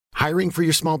Hiring for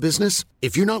your small business?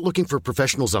 If you're not looking for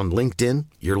professionals on LinkedIn,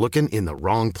 you're looking in the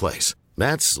wrong place.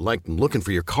 That's like looking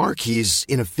for your car keys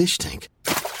in a fish tank.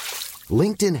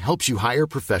 LinkedIn helps you hire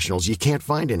professionals you can't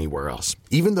find anywhere else,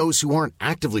 even those who aren't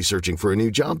actively searching for a new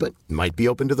job but might be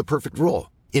open to the perfect role.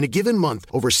 In a given month,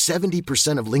 over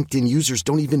 70% of LinkedIn users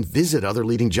don't even visit other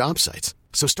leading job sites.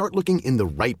 So start looking in the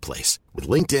right place. With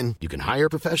LinkedIn, you can hire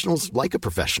professionals like a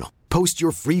professional. Post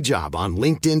your free job on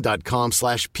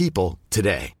linkedin.com/people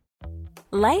today.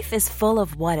 Life is full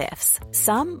of what-ifs.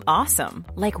 Some awesome,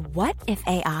 like what if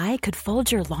AI could fold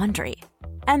your laundry?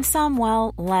 And some,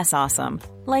 well, less awesome,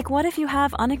 like what if you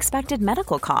have unexpected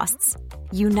medical costs?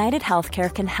 United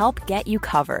Healthcare can help get you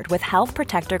covered with Health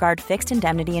Protector Guard fixed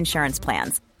indemnity insurance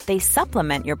plans. They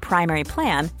supplement your primary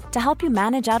plan to help you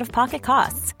manage out-of-pocket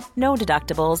costs. No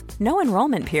deductibles, no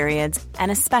enrollment periods,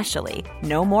 and especially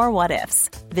no more what-ifs.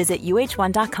 Visit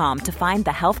uh1.com to find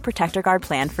the Health Protector Guard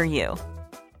plan for you.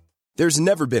 There's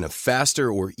never been a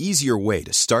faster or easier way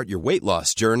to start your weight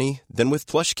loss journey than with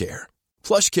PlushCare.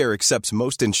 PlushCare accepts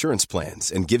most insurance plans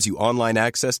and gives you online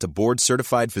access to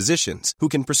board-certified physicians who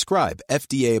can prescribe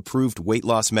FDA-approved weight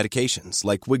loss medications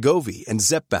like Wegovy and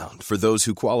Zepbound for those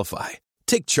who qualify.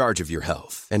 Take charge of your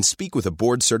health and speak with a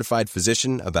board-certified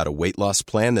physician about a weight loss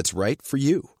plan that's right for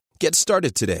you. Get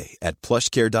started today at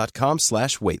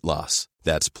plushcare.com/weight loss.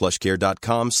 That's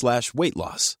plushcare.com/weight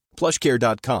loss.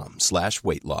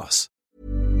 plushcare.com/weight loss.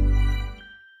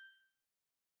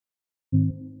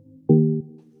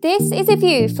 This is a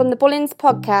view from the Bullins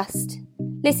podcast.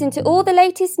 Listen to all the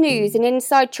latest news and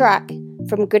inside track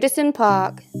from Goodison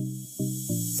Park.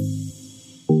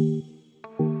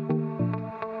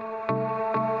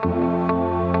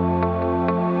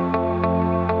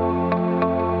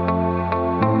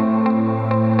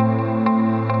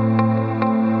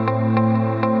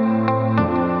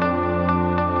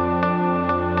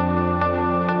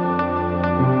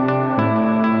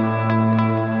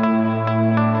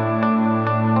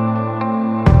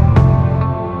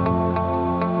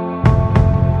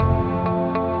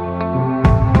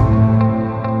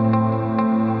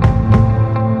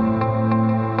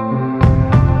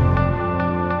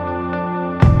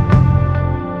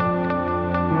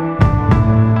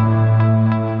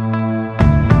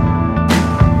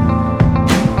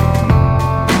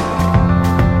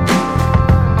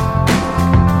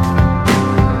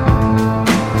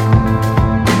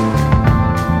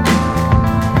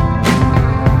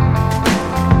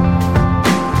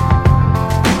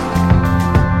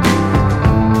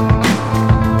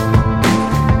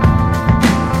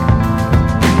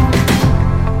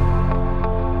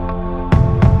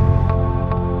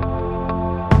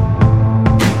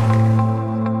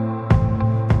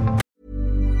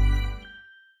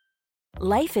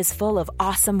 Life is full of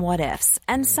awesome what-ifs,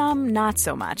 and some not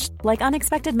so much, like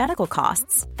unexpected medical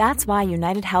costs. That's why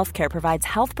United Healthcare provides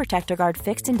Health Protector Guard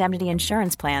fixed indemnity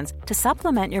insurance plans to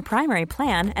supplement your primary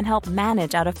plan and help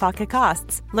manage out-of-pocket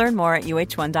costs. Learn more at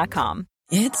uh1.com.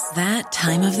 It's that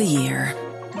time of the year.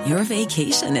 Your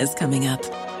vacation is coming up.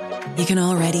 You can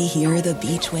already hear the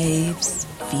beach waves,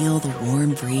 feel the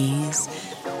warm breeze,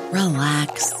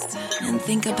 relax, and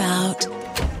think about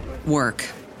work.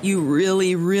 You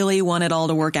really, really want it all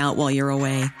to work out while you're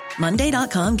away.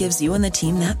 Monday.com gives you and the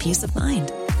team that peace of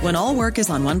mind. When all work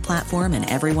is on one platform and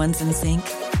everyone's in sync,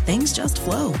 things just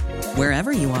flow.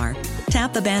 Wherever you are,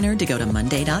 tap the banner to go to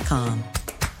Monday.com.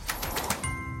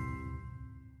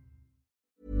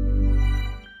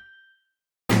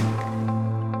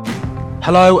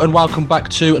 Hello and welcome back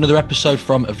to another episode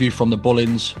from A View from the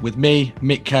Bullins with me,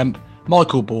 Mick Kemp,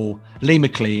 Michael Ball, Lee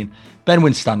McLean, Ben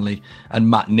Winstanley and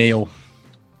Matt Neal.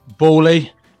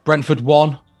 Bawley, Brentford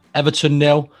 1, Everton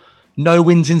 0, no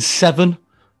wins in 7,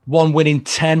 1 win in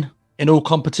 10 in all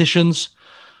competitions.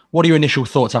 What are your initial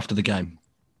thoughts after the game?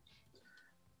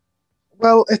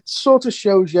 Well, it sort of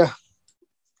shows you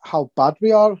how bad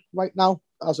we are right now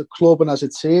as a club and as a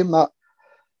team. That,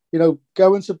 you know,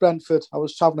 going to Brentford, I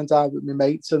was travelling down with my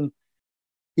mates and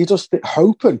you're just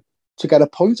hoping to get a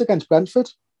point against Brentford.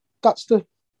 That's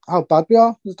how bad we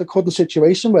are. It's the current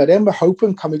situation we're in. We're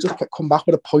hoping, can we just come back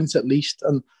with a point at least?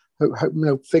 And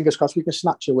fingers crossed we can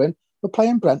snatch a win. We're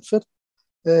playing Brentford.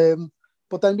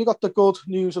 But then we got the good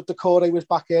news of Decore was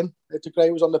back in.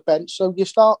 De was on the bench. So you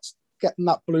start getting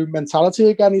that blue mentality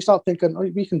again. You start thinking, oh,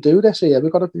 we can do this here.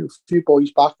 We've got a few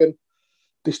boys back and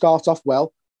they start off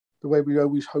well, the way we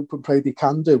always hope and pray they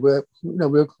can do. We're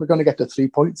going to get the 3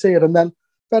 points here. And then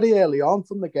very early on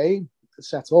from the game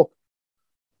set up,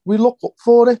 we looked up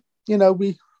for it.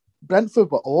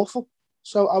 Brentford were awful.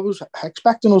 So I was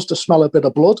expecting us to smell a bit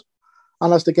of blood.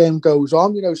 And as the game goes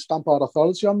on, stamp our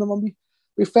authority on them. And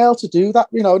we failed to do that.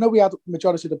 I know we had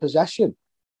majority of the possession,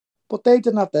 but they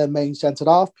didn't have their main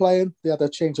centre-half playing. They had a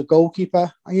change of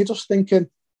goalkeeper. And you're just thinking,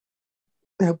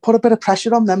 put a bit of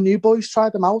pressure on them new boys, try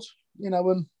them out,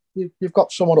 and you've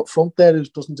got someone up front there who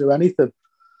doesn't do anything.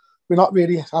 We're not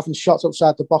really having shots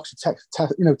outside the box to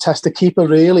test the keeper,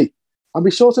 really. And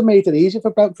we sort of made it easy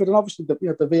for Brentford. And obviously,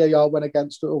 the VAR went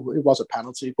against it. It was a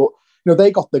penalty, but,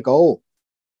 they got the goal.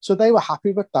 So they were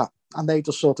happy with that. And they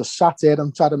just sort of sat in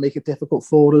and tried to make it difficult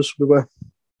for us. We were,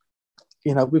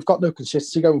 we've got no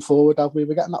consistency going forward, have we?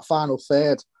 We're getting that final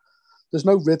third. There's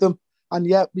no rhythm. And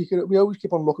yet, we always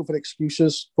keep on looking for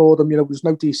excuses for them. There's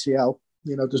no DCL.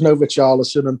 There's no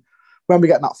Richarlison. And when we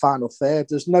get in that final third,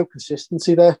 there's no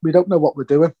consistency there. We don't know what we're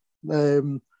doing.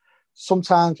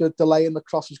 Sometimes we're delaying the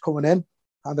crosses coming in,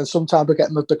 and then sometimes we're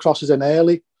getting the crosses in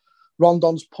early.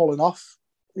 Rondon's pulling off.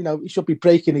 He should be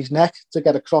breaking his neck to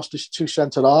get across to two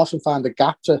centre-halves and find a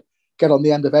gap to get on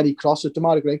the end of any crosses.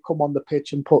 Demarai Gray come on the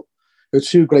pitch and put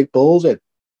two great balls in.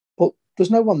 But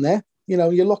there's no one there.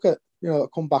 You look at, I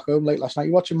come back home late last night,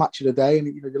 you watch a match of the day, and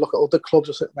you look at other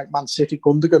clubs like Man City,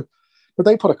 Gundogan, but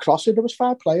they put a cross in. There was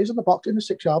 5 players in the box, in the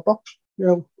 6-yard box.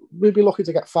 We'd be lucky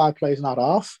to get 5 players in that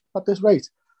half at this rate.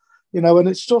 And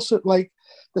it's just like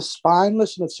the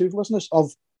spineless and the toothlessness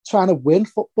of trying to win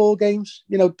football games.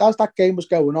 As that game was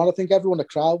going on, I think everyone in the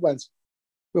crowd went,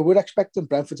 we were expecting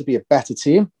Brentford to be a better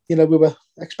team. We were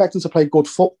expecting to play good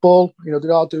football. They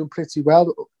are doing pretty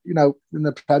well, in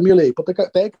the Premier League, but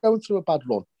they're going through a bad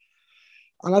run.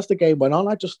 And as the game went on,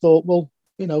 I just thought, well,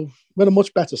 we're a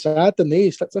much better side than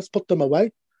these. Let's put them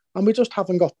away. And we just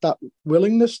haven't got that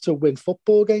willingness to win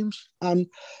football games. And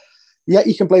yeah,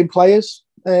 you can blame players,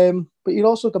 but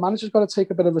the manager's got to take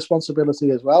a bit of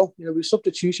responsibility as well. We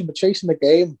substitution, we're chasing the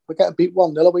game. We're getting beat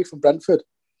 1-0 away from Brentford.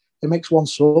 It makes one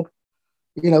sub.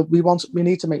 We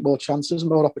need to make more chances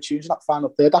and more opportunities in that final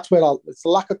third. That's where it's the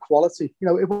lack of quality.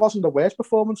 It wasn't the worst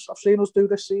performance I've seen us do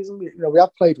this season. We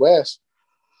have played worse,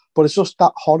 but it's just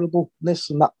that horribleness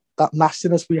and that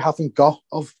nastiness we haven't got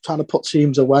of trying to put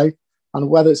teams away. And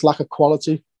whether it's lack of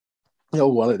quality,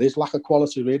 it is lack of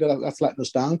quality, really. That's letting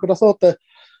us down. Because I thought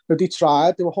they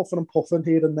tried, they were huffing and puffing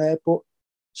here and there, but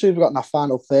as soon as we got in that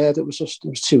final third, it was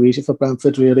too easy for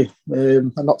Brentford, really.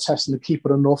 And not testing the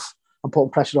keeper enough and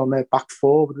putting pressure on their back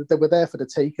four. They were there for the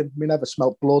taking. We never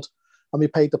smelt blood, and we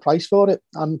paid the price for it.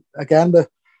 And again, we're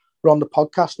on the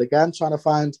podcast again, trying to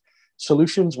find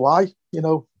solutions. Why?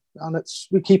 And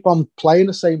we keep on playing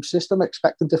the same system,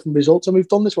 expecting different results. And we've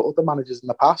done this with other managers in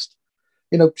the past.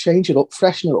 Change it up,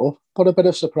 freshen it up, put a bit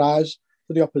of surprise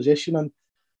to the opposition. And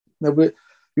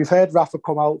we've heard Rafa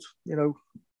come out,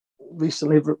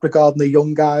 recently regarding the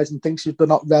young guys and thinks they're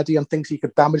not ready and thinks he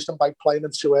could damage them by playing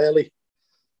them too early.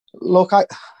 Look, I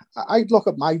look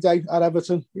at my day at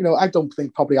Everton. I don't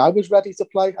think probably I was ready to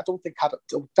play. I don't think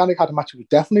Danny had a match who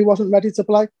definitely wasn't ready to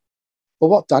play. But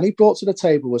what Danny brought to the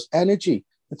table was energy,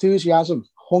 enthusiasm,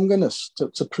 hungerness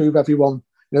to prove everyone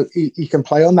he can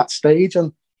play on that stage.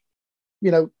 And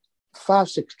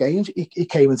 5-6 games he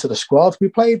came into the squad. We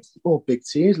played all big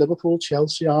teams, Liverpool,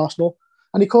 Chelsea, Arsenal,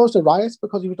 and he caused a riot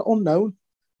because he was unknown.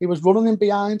 He was running in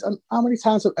behind. And how many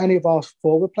times have any of our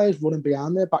forward players running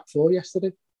behind their back four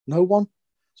yesterday? No one.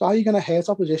 So how are you going to hurt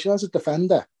opposition as a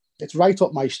defender? It's right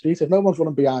up my street. If no one's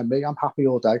running behind me, I'm happy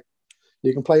all day.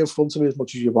 You can play in front of me as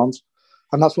much as you want.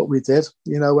 And that's what we did,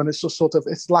 and it's just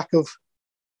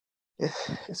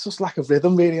it's just lack of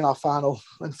rhythm really in our final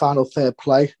third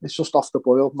play. It's just off the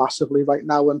boil massively right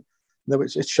now, and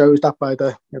it shows that by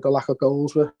the lack of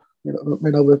goals we're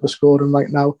scoring right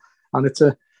now, and it's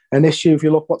an issue. If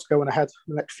you look what's going ahead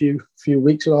the next few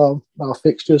weeks of our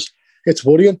fixtures, it's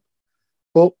worrying.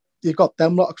 But you've got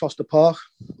them lot across the park,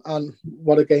 and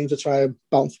what a game to try and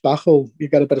bounce back. Or you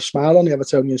get a bit of smile on the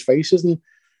Evertonians' faces, and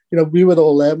we were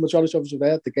all there. Majority of us were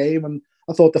there at the game, and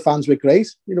I thought the fans were great.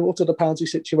 Up to the penalty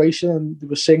situation, and they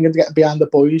were singing, getting behind the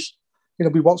boys.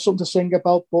 We want something to sing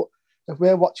about, but if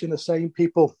we're watching the same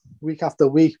people week after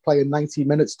week playing 90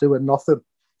 minutes doing nothing,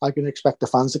 I can expect the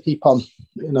fans to keep on,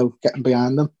 getting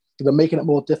behind them. They're making it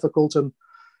more difficult, and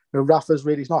Rafa's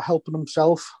really, he's not helping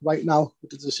himself right now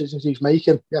with the decisions he's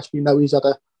making. Yes, we know he's had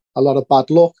a lot of bad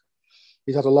luck.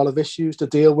 He's had a lot of issues to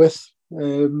deal with,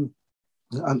 but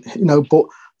at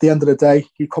the end of the day,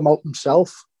 he come out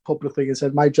himself publicly and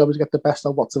said, my job is to get the best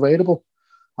of what's available.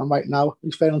 And right now,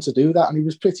 he's failing to do that. And he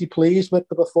was pretty pleased with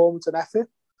the performance and effort,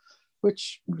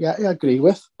 which, I agree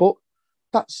with. But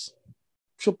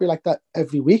should be like that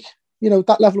every week.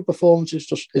 That level of performance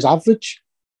is average.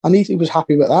 And he was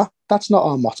happy with that. That's not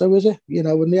our motto, is it? In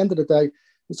the end of the day,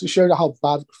 it's to show how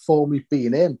bad form we've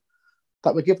been in,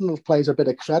 that we're giving the players a bit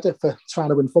of credit for trying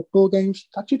to win football games.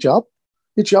 That's your job.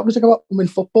 Your job is to go out and win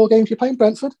football games. You're playing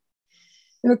Brentford.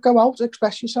 Go out,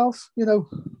 express yourself.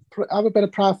 Have a bit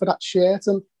of pride for that shirt.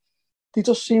 And they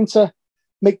just seem to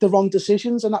make the wrong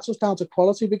decisions, and that's just down to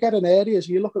quality. We get in areas,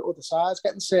 you look at other sides,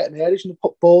 getting certain areas, and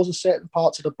put balls in certain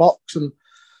parts of the box, and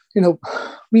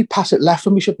we pass it left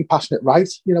when we should be passing it right.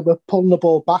 We're pulling the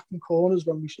ball back in corners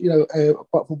when we,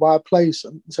 for wide plays,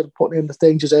 and instead of putting it in the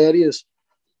dangerous areas,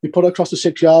 we put it across the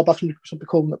 6-yard box and we should be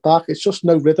calling it back. It's just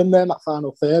no rhythm there in that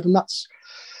final third, and that's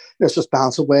it's just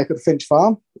down to work at the Finch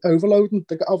Farm, overloading.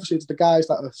 Obviously, it's the guys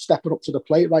that are stepping up to the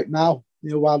plate right now.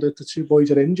 While the two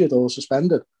boys are injured or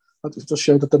suspended. It just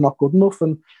showed that they're not good enough,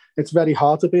 and it's very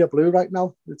hard to be a Blue right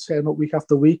now. It's turning up week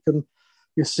after week, and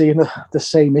you're seeing the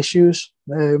same issues.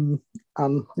 And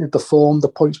the form, the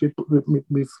points we've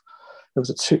there was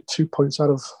a 2 points out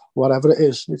of whatever it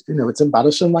is. It's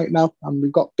embarrassing right now, and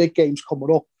we've got big games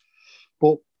coming up.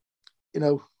 But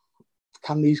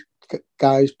can these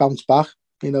guys bounce back?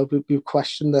 We've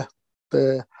questioned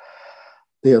the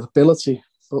ability,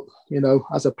 but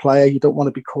as a player, you don't want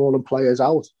to be calling players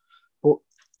out. But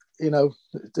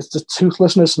there's the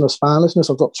toothlessness and the spinelessness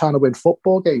of not trying to win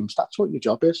football games. That's what your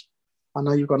job is. And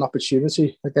now you've got an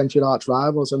opportunity against your arch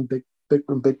rivals and big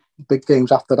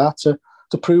games after that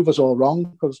to prove us all wrong,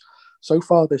 because so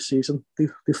far this season they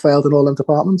failed in all them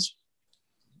departments.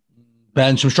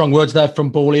 Ben, some strong words there from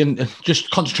Bawley, and just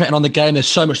concentrating on the game. There's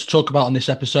so much to talk about on this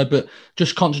episode, but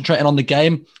just concentrating on the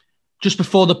game. Just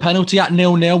before the penalty at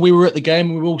 0-0, we were at the game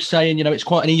and we were all saying, it's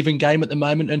quite an even game at the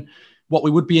moment. And what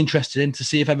we would be interested in to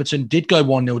see if Everton did go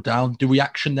 1-0 down, the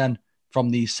reaction then from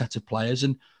these set of players.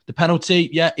 And the penalty,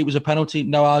 yeah, it was a penalty,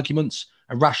 no arguments,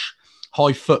 a rash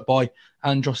high foot by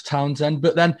Andros Townsend.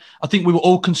 But then I think we were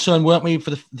all concerned, weren't we,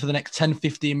 for the next 10,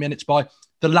 15 minutes by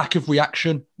the lack of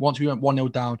reaction once we went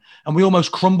 1-0 down. And we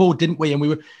almost crumbled, didn't we?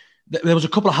 And there was a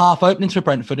couple of half openings for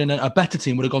Brentford, and a better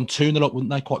team would have gone 2-0 up,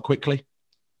 wouldn't they, quite quickly?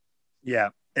 Yeah.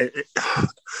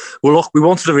 Well, look, we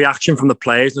wanted a reaction from the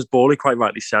players, as Bawley quite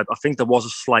rightly said. I think there was a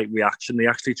slight reaction. They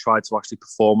actually tried to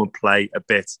perform and play a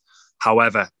bit.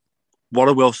 However, what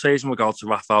I will say is in regard to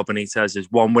Rafael Benitez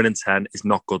is 1 win in 10 is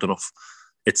not good enough.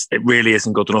 It really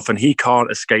isn't good enough, and he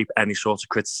can't escape any sort of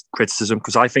criticism,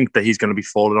 because I think that he's going to be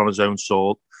falling on his own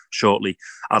sword shortly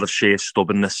out of sheer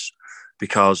stubbornness,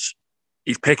 because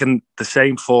he's picking the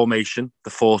same formation,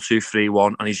 the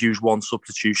 4-2-3-1, and he's used one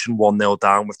substitution, 1-0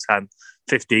 down with 10,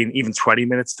 15, even 20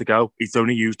 minutes to go. He's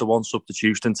only used the one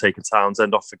substitution, taking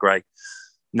Townsend off for Gray.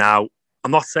 Now,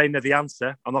 I'm not saying they're the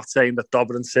answer. I'm not saying that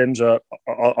Dobbin and Sims are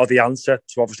the answer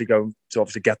to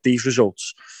obviously get these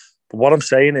results. But what I'm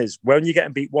saying is, when you're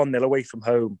getting beat 1-0 away from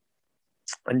home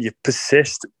and you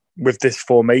persist with this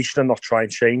formation and not try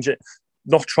and change it,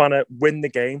 not trying to win the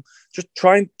game, just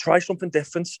try something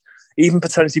different. Even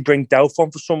potentially bring Delph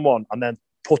on for someone and then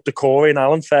put Decore and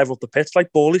Allen further up the pitch.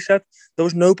 Like Bawley said, there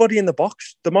was nobody in the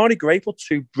box. Damari Gray put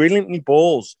 2 brilliantly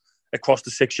balls across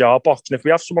the 6-yard box. And if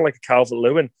we have someone like a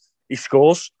Calvert-Lewin, he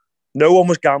scores. No one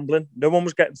was gambling. No one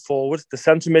was getting forward. The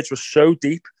centre mids was so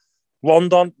deep.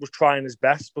 Rondon was trying his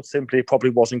best, but simply it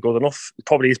probably wasn't good enough.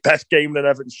 Probably his best game that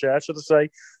Everton shared, should I say.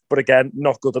 But again,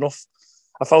 not good enough.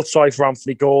 I felt sorry for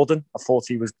Anthony Gordon. I thought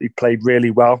he played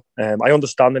really well. I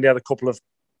understand that he had a couple of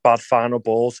bad final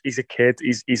balls. He's a kid.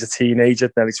 He's a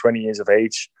teenager, nearly 20 years of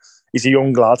age. He's a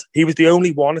young lad. He was the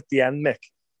only one at the end, Mick,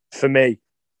 for me,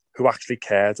 who actually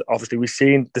cared. Obviously, we've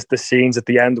seen the scenes at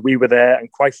the end. We were there,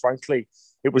 and quite frankly,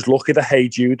 it was lucky that Hey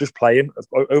Jude was playing.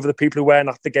 Over the people who weren't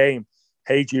at the game,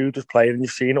 Hey Jude was playing, and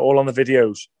you've seen it all on the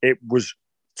videos. It was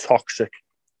toxic,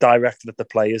 directed at the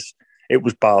players. It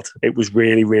was bad. It was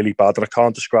really, really bad. And I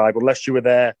can't describe, unless you were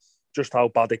there, just how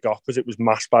bad it got, because it was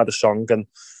masked by the song. And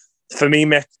for me,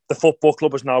 Mick, the football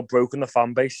club has now broken the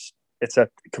fan base. It's a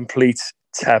complete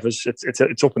tethers.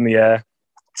 It's up in the air.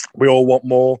 We all want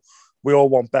more. We all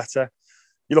want better.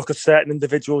 You look at certain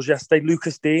individuals yesterday.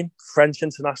 Lucas Dean, French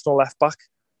international left-back,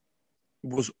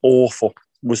 was awful,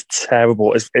 was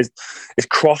terrible. His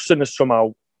crossing is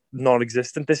somehow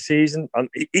non-existent this season, and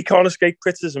he can't escape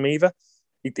criticism either.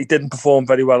 He didn't perform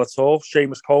very well at all.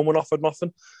 Seamus Coleman offered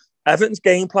nothing. Everton's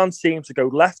game plan seems to go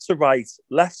left to right,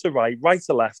 right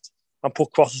to left, and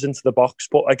put crosses into the box.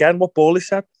 But again, what Bawley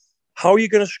said, how are you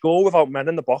going to score without men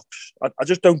in the box? I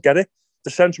just don't get it.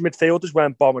 The central midfielders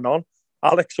weren't bombing on.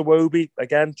 Alex Iwobi,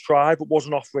 again, tried, but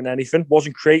wasn't offering anything,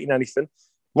 wasn't creating anything.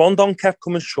 Rondon kept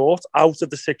coming short out of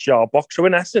the 6-yard box. So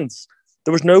in essence,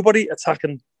 there was nobody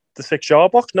attacking the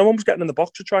 6-yard box. No one was getting in the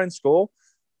box to try and score.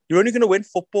 You're only going to win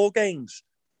football games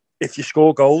if you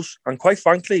score goals. And quite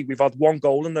frankly, we've had 1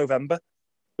 goal in November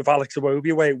with Alex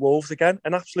Iwobi away at Wolves again.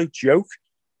 An absolute joke,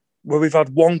 where we've had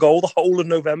 1 goal the whole of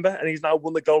November, and he's now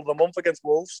won the goal of the month against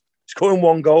Wolves, scoring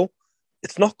 1 goal.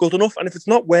 it's not good enough. And if it's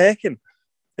not working,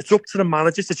 it's up to the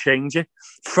manager to change it.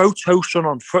 Throw Tosun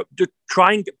on.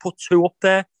 Try and put 2 up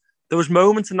there. There was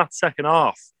moments in that second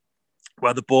half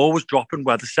where the ball was dropping,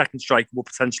 where the second striker would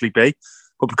potentially be.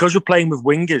 But because we're playing with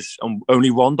wingers and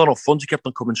only Rondon or Funzi kept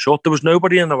on coming short, there was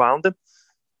nobody in around him.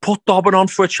 Put Dobbin on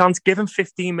for a chance. Give him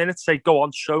 15 minutes. Say, go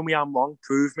on, show me I'm wrong.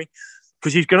 Prove me.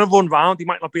 Because he's going to run round. He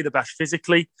might not be the best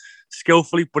physically,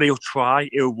 skillfully, but he'll try.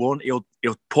 He'll run. He'll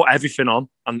put everything on.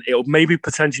 And it'll maybe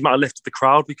potentially might have lifted the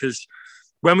crowd, because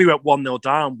when we went 1-0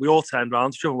 down, we all turned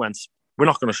around to each other and went, we're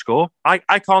not going to score. I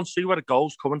can't see where the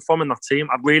goal's coming from in that team.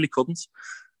 I really couldn't.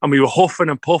 And we were huffing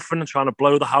and puffing and trying to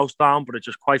blow the house down, but it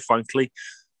just, quite frankly,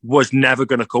 was never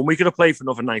going to come. We could have played for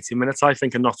another 90 minutes, I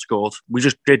think, and not scored. We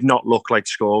just did not look like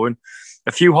scoring.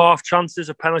 A few half chances,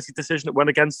 a penalty decision that went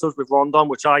against us with Rondon,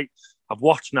 which I have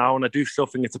watched now, and I do still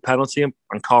think it's a penalty and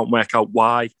can't work out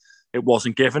why it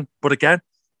wasn't given. But again,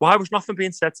 why was nothing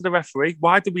being said to the referee?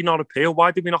 Why did we not appeal? Why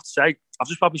did we not say, I've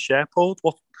just probably share pulled?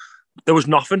 What? There was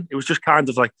nothing. It was just kind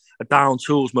of like a down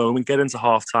tools moment, get into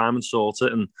half time and sort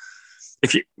it. And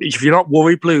if you're not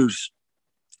worried, Blues,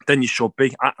 then you should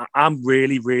be. I'm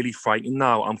really, really frightened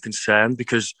now. I'm concerned,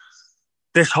 because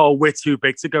this whole we're too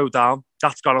big to go down,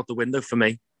 that's gone out the window for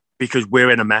me, because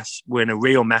we're in a mess. We're in a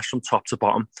real mess from top to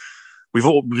bottom.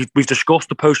 We've discussed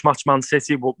the post-match Man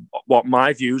City, what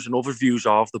my views and other views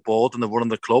are of the board and the run of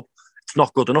the club. It's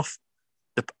not good enough.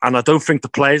 And I don't think the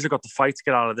players have got the fight to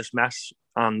get out of this mess.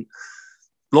 And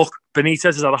look, Benitez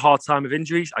has had a hard time with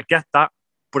injuries. I get that.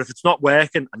 But if it's not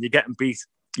working and you're getting beat,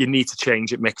 you need to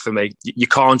change it, Mick, for me. You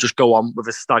can't just go on with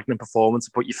a stagnant performance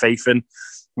and put your faith in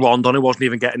Rondon, who wasn't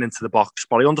even getting into the box.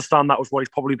 But I understand that was what he's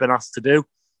probably been asked to do.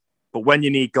 But when you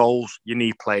need goals, you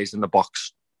need players in the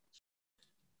box.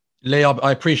 Lee,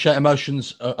 I appreciate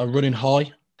emotions are running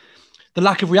high. The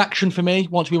lack of reaction for me,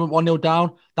 once we went 1-0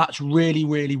 down, that's really,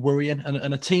 really worrying.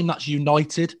 And a team that's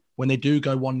united when they do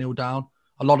go 1-0 down,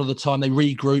 a lot of the time they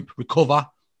regroup, recover,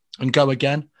 and go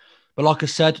again. But like I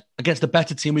said, against a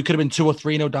better team, we could have been 2 or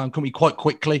 3-0 down, couldn't we, quite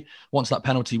quickly once that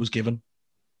penalty was given.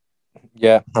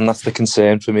 Yeah, and that's the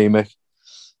concern for me, Mick.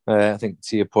 I think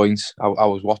to your point, I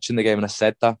was watching the game and I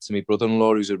said that to my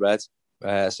brother-in-law, who's a Red.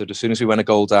 So as soon as we went a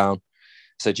goal down,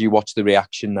 I said, you watch the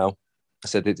reaction now. I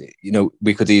said,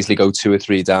 we could easily go 2 or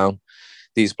 3 down.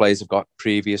 These players have got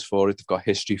previous for it. They've got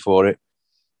history for it.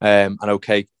 And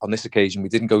okay, on this occasion, we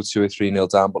didn't go 2 or 3-0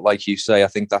 down. But like you say, I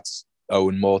think that's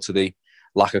owing more to the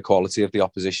lack of quality of the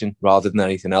opposition rather than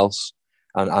anything else,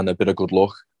 and a bit of good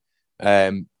luck.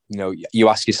 You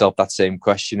ask yourself that same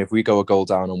question. If we go a goal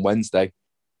down on Wednesday,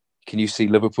 can you see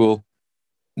Liverpool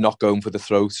not going for the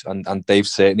throat? And they've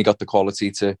certainly got the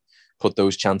quality to put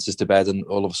those chances to bed, and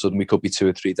all of a sudden we could be 2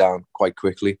 or 3 down quite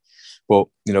quickly. But,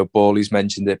 Bawley's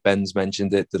mentioned it, Ben's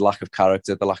mentioned it, the lack of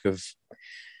character, the lack of,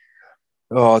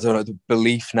 the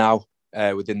belief now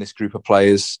within this group of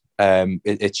players.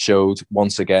 It showed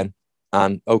once again.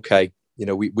 And okay,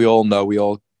 we all know, we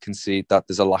all concede that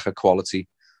there's a lack of quality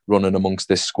running amongst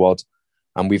this squad,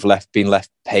 and we've been left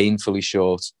painfully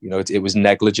short. It was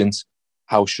negligent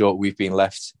how short we've been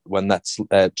left when that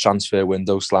transfer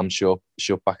window slammed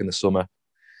shut back in the summer.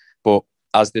 But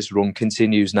as this run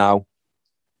continues now,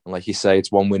 and like you say,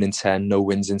 it's 1 win in 10, no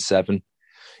wins in 7.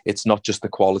 It's not just the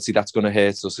quality that's going to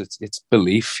hurt us; it's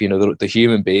belief. The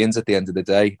human beings at the end of the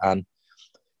day, and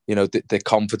the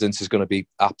confidence is going to be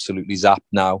absolutely zapped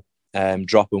now,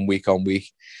 dropping week on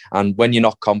week. And when you're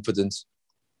not confident,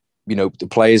 the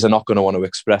players are not going to want to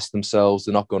express themselves.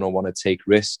 They're not going to want to take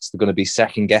risks. They're going to be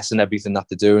second guessing everything that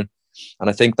they're doing. And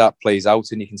I think that plays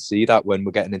out, and you can see that when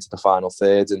we're getting into the final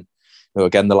third. And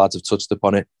again, the lads have touched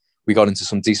upon it. We got into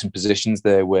some decent positions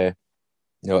there where,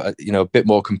 a bit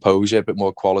more composure, a bit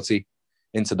more quality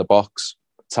into the box,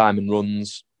 time and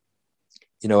runs.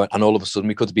 And all of a sudden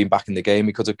we could have been back in the game.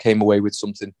 We could have came away with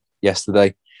something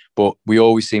yesterday, but we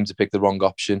always seem to pick the wrong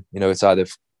option. It's either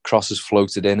crosses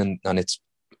floated in and it's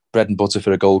bread and butter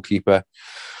for a goalkeeper,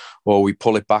 or we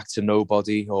pull it back to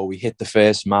nobody, or we hit the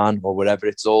first man, or whatever.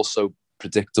 It's all so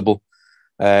predictable.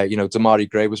 Damari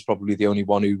Gray was probably the only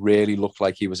one who really looked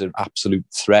like he was an absolute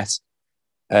threat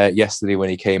yesterday when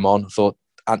he came on. I thought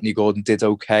Anthony Gordon did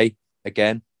okay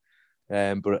again,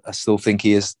 but I still think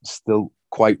he is still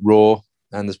quite raw,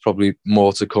 and there's probably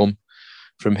more to come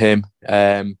from him.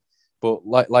 But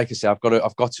like I say, I've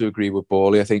got to agree with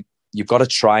Bawley. I think you've got to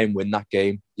try and win that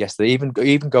game yesterday. Even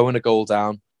going a goal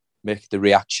down, Mick, the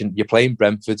reaction. You're playing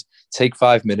Brentford. Take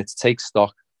 5 minutes. Take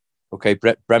stock. Okay,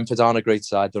 Brentford aren't a great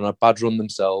side. They're on a bad run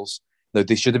themselves.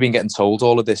 They should have been getting told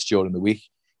all of this during the week.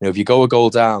 If you go a goal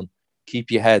down,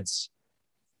 keep your heads.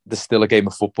 There's still a game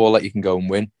of football that you can go and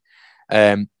win.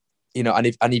 you know, and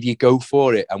if you go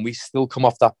for it, and we still come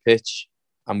off that pitch,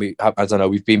 and I don't know,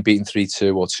 we've been beaten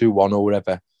 3-2 or 2-1 or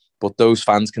whatever, but those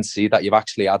fans can see that you've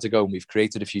actually had to go, and we've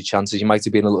created a few chances. You might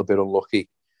have been a little bit unlucky.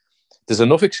 There's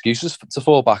enough excuses to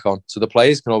fall back on. So the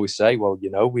players can always say, well, you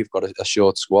know, we've got a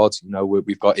short squad, you know,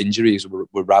 we've got injuries,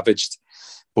 we're ravaged,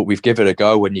 but we've given it a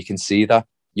go. And you can see that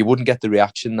you wouldn't get the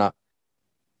reaction that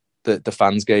the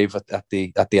fans gave at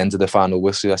the end of the final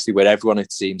whistle, where everyone,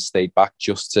 it seems, stayed back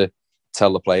just to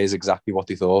tell the players exactly what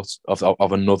they thought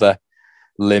of another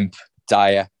limp,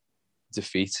 dire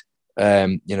defeat,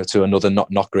 you know, to another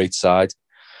not great side.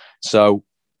 So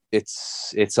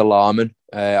it's alarming.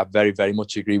 I very, very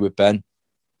much agree with Ben,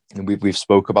 and we've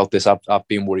spoke about this. I've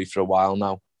been worried for a while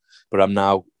now, but I'm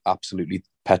now absolutely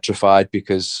petrified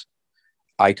because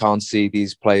I can't see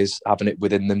these players having it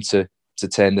within them to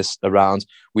turn this around.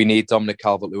 We need Dominic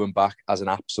Calvert-Lewin back as an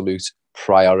absolute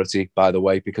priority, by the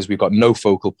way, because we've got no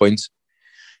focal point.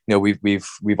 You know,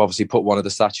 we've obviously put one of the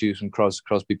statues from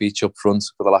Crosby Beach up front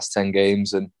for the last 10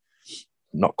 games, and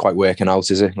not quite working out,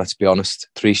 is it? Let's be honest.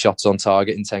 3 shots on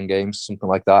target in 10 games, something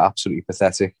like that. Absolutely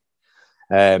pathetic.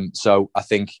 So I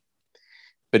think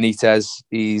Benitez,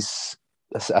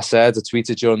 I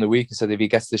tweeted during the week and said, if he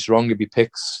gets this wrong, if he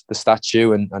picks the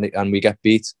statue and we get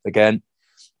beat again,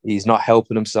 he's not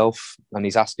helping himself, and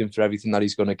he's asking for everything that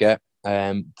he's going to get.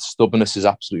 Stubbornness is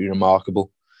absolutely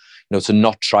remarkable. You know, to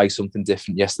not try something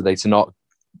different yesterday,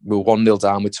 we're 1-0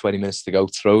 down with 20 minutes to go,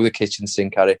 throw the kitchen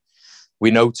sink at it. We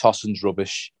know Tosson's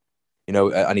rubbish, you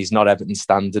know, and he's not Everton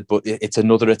standard, but it's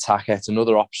another attacker, it's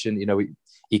another option. You know,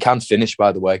 he can finish,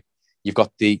 by the way. You've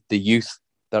got the youth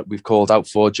that we've called out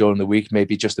for during the week,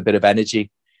 maybe just a bit of energy,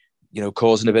 you know,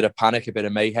 causing a bit of panic, a bit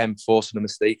of mayhem, forcing a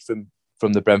mistake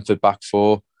from the Brentford back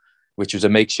four, which was a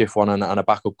makeshift one, and a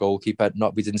backup goalkeeper.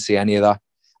 We didn't see any of that.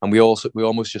 And we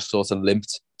almost just sort of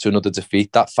limped to another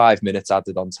defeat. That 5 minutes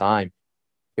added on time,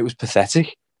 it was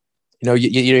pathetic. You know,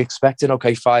 you're expecting,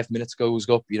 okay, 5 minutes goes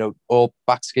up, you know, all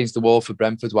backs against the wall for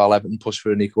Brentford while Everton pushed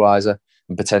for an equaliser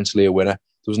and potentially a winner.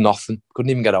 There was nothing.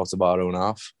 Couldn't even get out of our own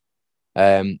half.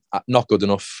 Not good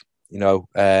enough, you know,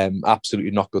 absolutely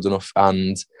not good enough.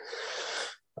 And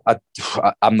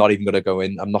I'm not even going to go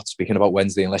in. I'm not speaking about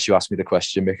Wednesday unless you ask me the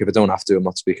question, Mick. If I don't have to, I'm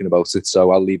not speaking about it. So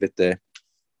I'll leave it there.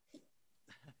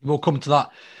 We'll come to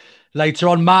that later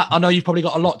on. Matt, I know you've probably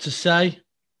got a lot to say.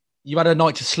 You had a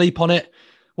night to sleep on it.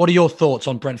 What are your thoughts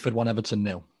on Brentford 1, Everton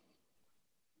 0?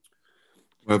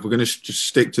 Well, if we're going to just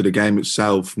stick to the game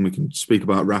itself, and we can speak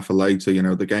about Rafa later, you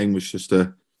know, the game was just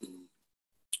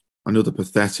another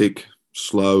pathetic,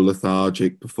 slow,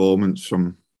 lethargic performance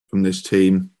from this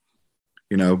team.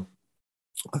 You know,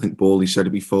 I think Bawley said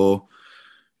it before.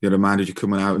 You had a manager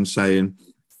coming out and saying,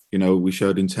 you know, we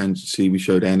showed intensity, we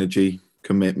showed energy,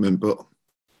 commitment, but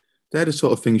they're the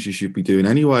sort of things you should be doing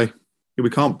anyway. We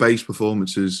can't base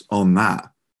performances on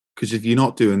that, because if you're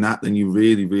not doing that, then you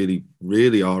really, really,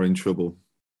 really are in trouble.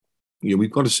 You know,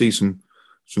 we've got to see some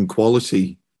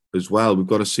quality as well. We've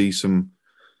got to see some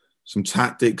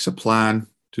tactics, a plan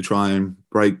to try and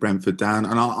break Brentford down.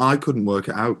 And I couldn't work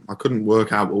it out. I couldn't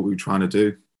work out what we were trying to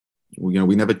do. You know,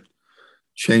 we never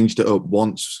changed it up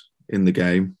once in the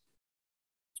game.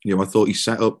 You know, I thought the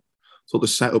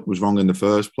setup was wrong in the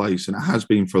first place, and it has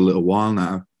been for a little while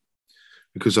now,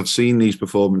 because I've seen these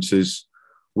performances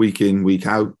week in, week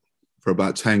out for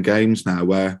about 10 games now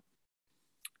where,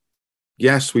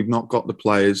 yes, we've not got the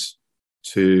players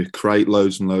to create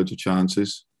loads and loads of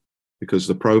chances because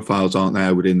the profiles aren't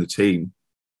there within the team.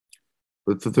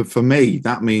 But for me,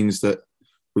 that means that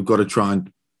we've got to try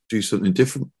and do something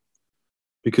different.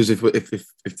 Because if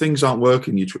things aren't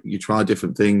working, you try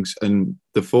different things. And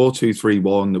the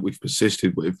 4-2-3-1 that we've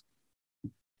persisted with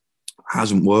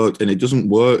hasn't worked. And it doesn't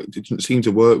work. It doesn't seem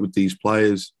to work with these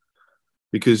players,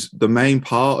 because the main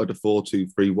part of the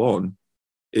 4-2-3-1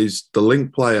 is the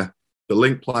link player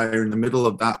in the middle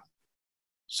of that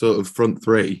sort of front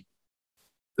three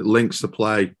that links the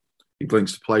play. He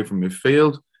links the play from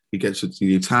midfield. He gets it to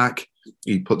the attack.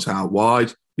 He puts out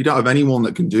wide. You don't have anyone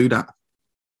that can do that.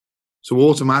 So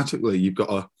automatically, you've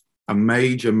got a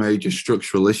major, major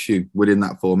structural issue within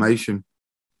that formation.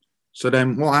 So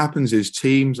then what happens is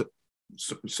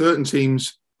certain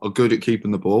teams are good at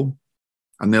keeping the ball,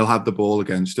 and they'll have the ball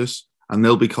against us, and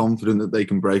they'll be confident that they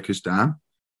can break us down.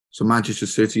 So Manchester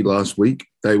City last week,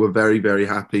 they were very, very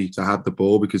happy to have the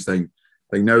ball because they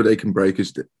know they can break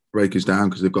us down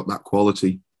because they've got that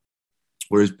quality.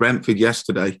 Whereas Brentford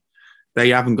yesterday, they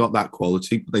haven't got that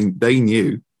quality. They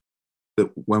knew that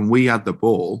when we had the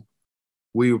ball,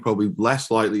 we were probably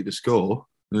less likely to score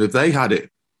than if they had it,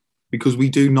 because we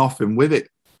do nothing with it.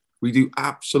 We do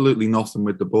absolutely nothing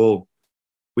with the ball.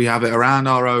 We have it around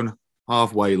our own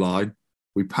halfway line.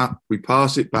 We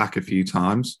pass it back a few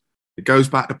times. It goes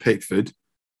back to Pickford,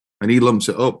 and he lumps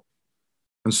it up.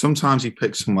 And sometimes he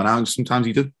picks someone out, and sometimes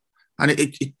he does. And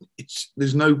it's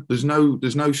there's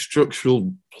no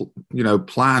structural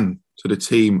plan to the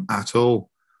team at all.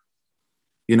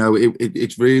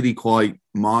 It's really quite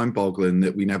mind-boggling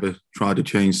that we never tried to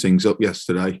change things up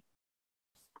yesterday.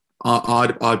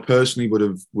 I personally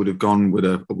would have gone with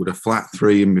a flat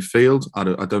three in midfield.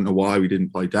 I don't know why we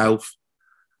didn't play Delph.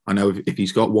 I know if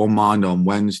he's got one mind on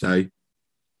Wednesday,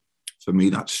 for me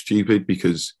that's stupid,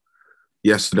 because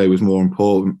yesterday was more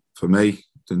important for me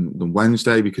than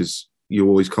Wednesday, because you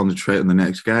always concentrate on the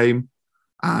next game.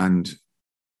 And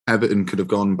Everton could have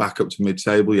gone back up to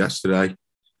mid-table yesterday,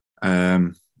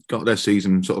 got their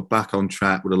season sort of back on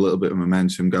track with a little bit of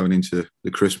momentum going into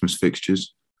the Christmas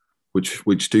fixtures,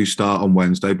 which do start on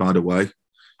Wednesday, by the way.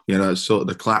 It's sort of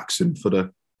the klaxon for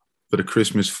the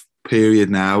Christmas period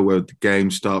now, where the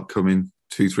games start coming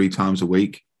 2-3 times a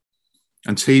week.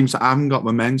 And teams that haven't got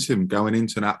momentum going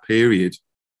into that period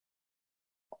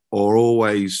are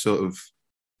always sort of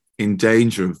in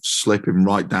danger of slipping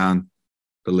right down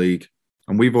the league.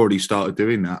 And we've already started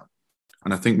doing that.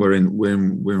 And I think we're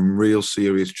in real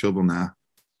serious trouble now,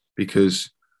 because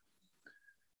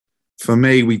for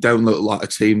me, we don't look like a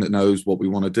team that knows what we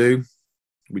want to do.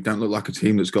 We don't look like a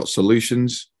team that's got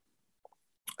solutions.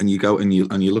 And you go and you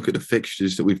look at the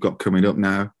fixtures that we've got coming up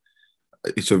now.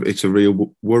 It's a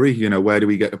real worry. Where do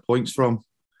we get the points from?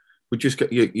 We just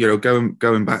get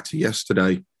going back to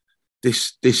yesterday.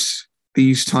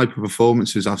 These type of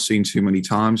performances I've seen too many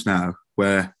times now,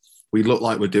 where we look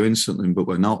like we're doing something but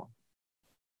we're not.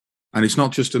 And it's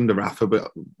not just under Rafa,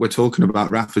 but we're talking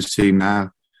about Rafa's team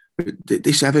now.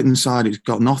 This Everton side has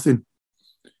got nothing.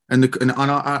 And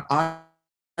I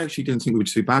actually didn't think we were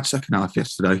too bad second half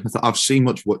yesterday. I thought I've seen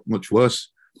much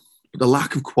worse. But the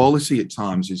lack of quality at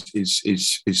times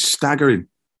is staggering.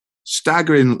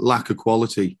 Staggering lack of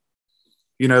quality.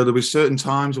 There were certain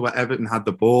times where Everton had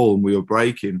the ball and we were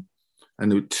breaking. And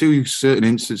there were two certain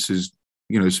instances,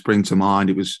 spring to mind.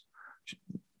 It was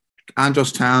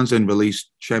Andros Townsend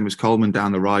released Seamus Coleman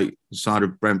down the right side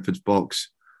of Brentford's box,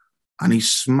 and he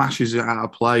smashes it out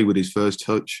of play with his first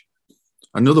touch.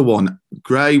 Another one,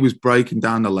 Gray was breaking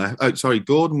down the left.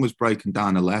 Gordon was breaking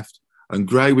down the left, and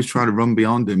Gray was trying to run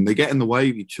beyond him. They get in the way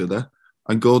of each other,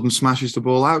 and Gordon smashes the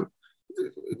ball out.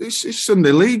 This is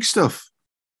Sunday League stuff.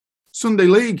 Sunday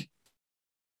League.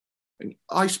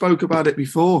 I spoke about it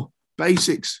before.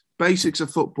 Basics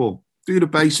of football. Do the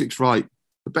basics right.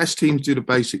 The best teams do the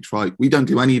basics right. We don't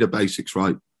do any of the basics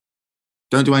right.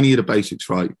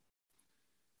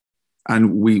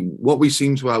 And what we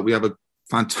seem to have, we have a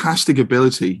fantastic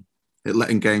ability at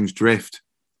letting games drift.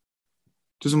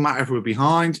 Doesn't matter if we're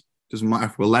behind, doesn't matter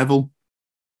if we're level,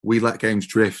 we let games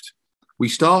drift. We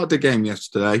started the game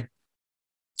yesterday,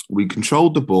 we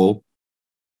controlled the ball,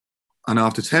 and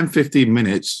after 10, 15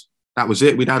 minutes, that was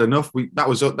it. We'd had enough. That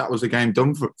was the game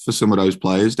done for some of those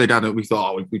players. We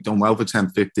thought, we've done well for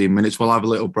 10, 15 minutes. We'll have a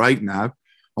little break now.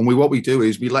 And what we do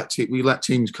is we let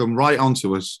teams come right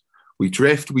onto us. We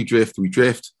drift.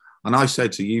 And I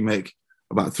said to you, Mick,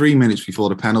 about 3 minutes before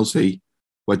the penalty,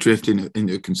 we're drifting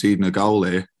into conceding a goal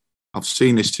here. I've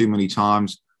seen this too many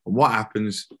times. And what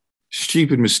happens?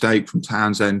 Stupid mistake from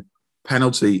Townsend,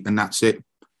 penalty, and that's it.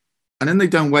 And then they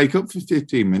don't wake up for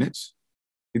 15 minutes.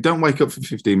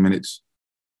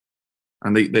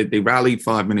 And they rallied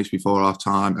 5 minutes before half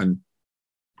time. And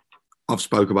I've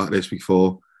spoke about this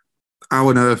before. How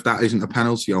on earth that isn't a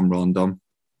penalty on Rondon?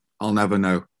 I'll never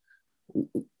know.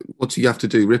 What's he have to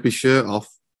do? Rip his shirt off?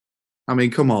 I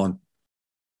mean, come on.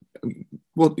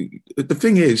 Well, the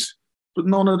thing is, but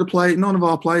none of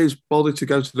our players bothered to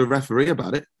go to the referee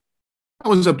about it. That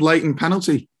was a blatant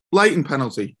penalty.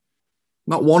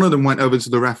 Not one of them went over to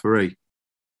the referee.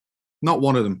 Not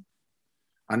one of them.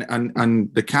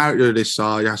 And the character of this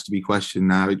side has to be questioned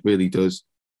now. It really does.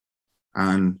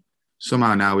 And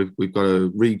somehow now we've got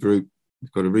to regroup.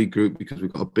 Because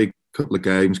we've got a big couple of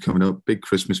games coming up, big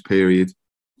Christmas period.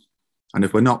 And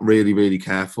if we're not really, really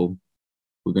careful,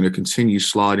 we're going to continue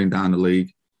sliding down the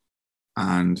league,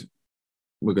 and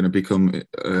we're going to become,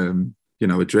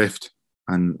 adrift.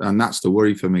 And that's the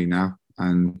worry for me now.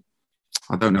 And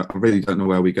I really don't know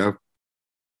where we go.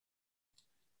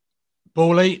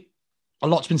 Bawley, a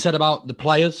lot's been said about the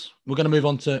players. We're going to move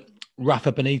on to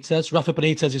Rafa Benitez. Rafa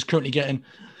Benitez is currently getting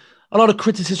a lot of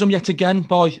criticism yet again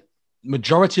by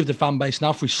majority of the fan base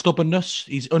now for his stubbornness,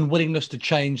 his unwillingness to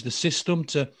change the system,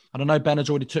 I know Ben has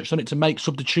already touched on it, to make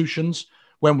substitutions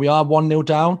when we are 1-0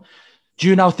 down. Do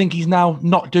you now think he's now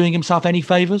not doing himself any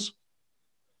favours?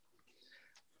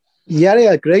 Yeah,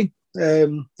 I agree.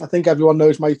 I think everyone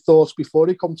knows my thoughts before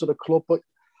he come to the club, but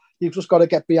you've just got to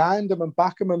get behind him and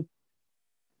back him. And,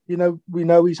 we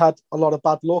know he's had a lot of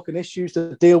bad luck and issues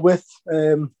to deal with.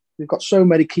 We've got so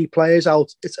many key players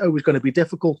out. It's always going to be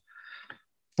difficult.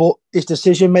 But his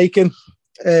decision-making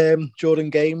during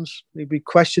games, we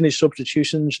question his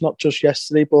substitutions, not just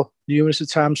yesterday, but numerous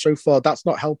times so far. That's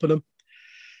not helping him.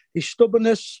 His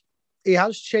stubbornness, he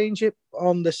has changed it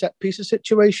on the set pieces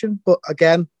situation. But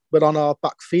again, we're on our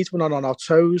back feet, we're not on our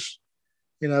toes.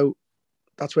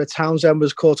 That's where Townsend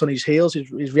was caught on his heels.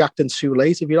 He's reacting too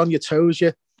late. If you're on your toes,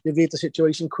 you read the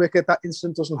situation quicker. That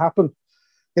instant doesn't happen.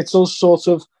 It's us sort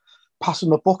of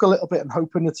passing the buck a little bit and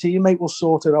hoping the teammate will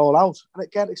sort it all out. And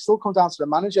again, it still comes down to the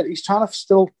manager. He's trying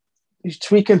to he's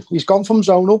tweaking. He's gone from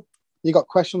zonal. He got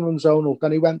questioned from zonal.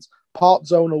 Then he went part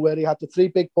zonal where he had the 3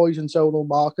 big boys in zonal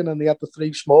marking and he had the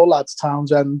 3 small lads,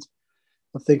 Townsend,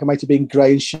 I think it might have been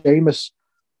Gray and Seamus,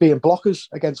 being blockers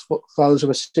against fellas who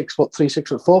are 6'3",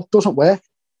 6'4". Doesn't work.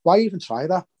 Why even try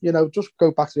that? Just go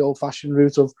back to the old-fashioned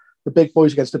route of the big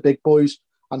boys against the big boys,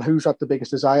 and who's had the biggest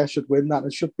desire should win that.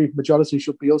 And majority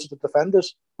should be us, the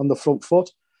defenders, on the front foot.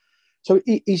 So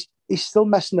he's still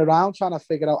messing around, trying to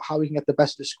figure out how he can get the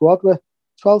best of the squad. We're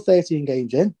 12, 13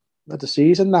 games in of the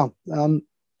season now.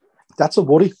 That's a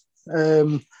worry.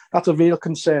 That's a real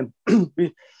concern.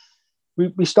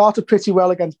 we started pretty well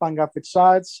against Bang Average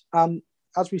sides, and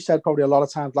as we said probably a lot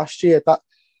of times last year, that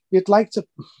you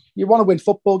want to win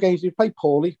football games. You play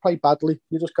poorly, play badly.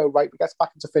 You just go, right, we get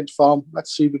back into Finch Farm.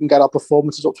 Let's see if we can get our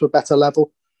performances up to a better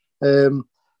level.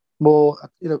 More,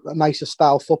 a nicer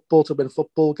style football to win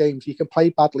football games. You can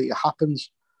play badly, it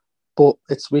happens. But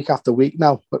it's week after week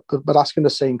now. But we're asking the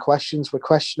same questions. We're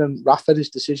questioning Rafa, his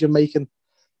decision-making,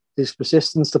 his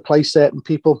persistence to play certain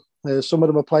people. Some of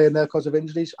them are playing there because of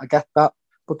injuries. I get that.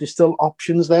 But there's still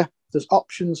options there. There's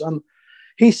options, and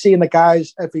he's seeing the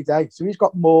guys every day. So he's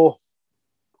got more,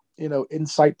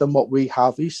 insight than what we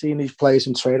have. He's seeing these players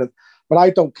in training. But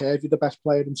I don't care if you're the best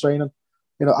player in training.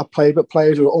 I've played with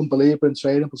players who are unbelievable in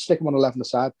training, but stick them on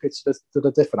 11-a-side pitch, they're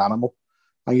a different animal.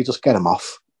 And you just get them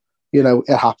off.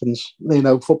 It happens.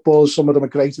 Football, some of them are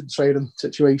great in training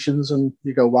situations, and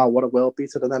you go, wow, what a world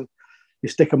beater. And then you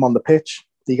stick them on the pitch.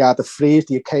 You got the freeze,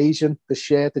 the occasion, the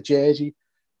shirt, the jersey.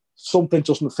 Something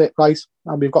doesn't fit right.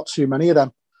 And we've got too many of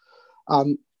them.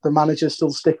 And the manager's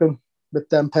still sticking with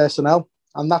them personnel.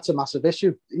 And that's a massive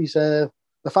issue. The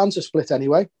fans are split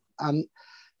anyway. And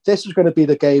this is going to be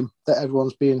the game that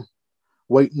everyone's been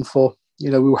waiting for. We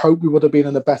hope we would have been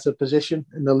in a better position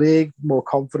in the league, more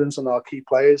confidence in our key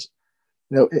players,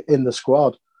 in the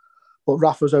squad. But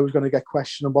Rafa's always going to get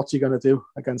questioned on what's he going to do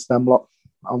against them lot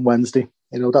on Wednesday.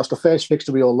 That's the first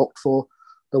fixture we all looked for.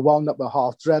 The one that we're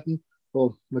half dreading.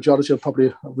 Well, majority are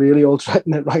probably really all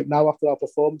dreading it right now after our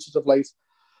performances of late.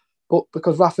 But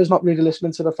because Rafa's not really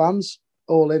listening to the fans,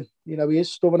 all in. He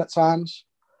is stubborn at times.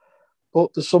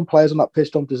 But there's some players on that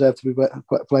pitch don't deserve to be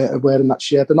wearing that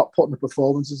shirt. They're not putting the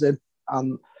performances in.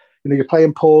 And, you're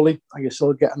playing poorly and you're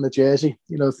still getting the jersey.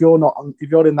 If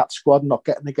you're in that squad and not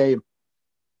getting the game,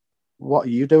 what are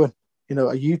you doing?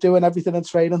 Are you doing everything in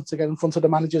training to get in front of the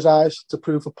manager's eyes to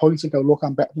prove a point and go, look,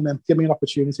 I'm better than him. Give me an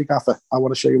opportunity, Gaffer. I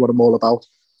want to show you what I'm all about.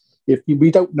 If we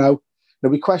don't know,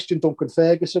 we questioned Duncan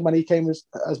Ferguson when he came as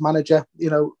manager.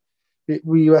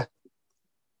 We were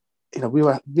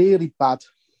really bad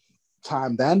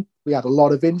time then. We had a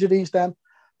lot of injuries then.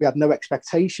 We had no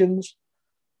expectations,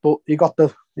 but you got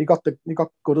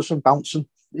Goodison bouncing.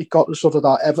 He got the sort of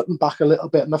our Everton back a little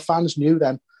bit, and the fans knew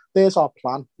then. There's our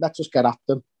plan. Let's just get at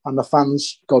them. And the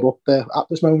fans got up there at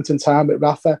this moment in time with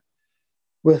Rafa.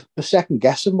 We're second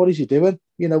guessing. What is he doing?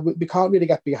 We can't really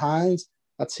get behind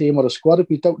a team or a squad if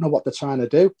we don't know what they're trying to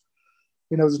do.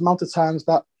 There's a amount of times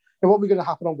that what we're going to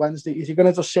happen on Wednesday is you're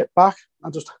going to just sit back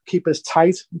and just keep us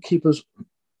tight and keep us,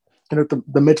 the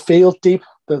midfield deep,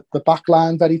 the back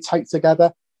line very tight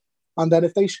together. And then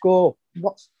if they score,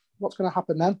 what's going to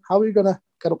happen then? How are you going to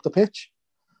get up the pitch?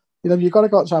 You've got to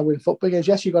go out and try and win football games.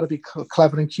 Yes, you've got to be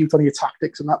clever and cute on your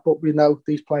tactics and that, but we know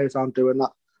these players aren't doing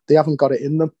that. They haven't got it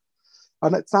in them.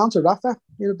 And it's down to Rafa. At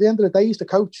the end of the day, he's the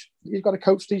coach. He's got to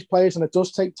coach these players, and it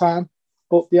does take time.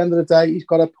 But at the end of the day, he's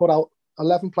got to put out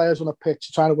 11 players on a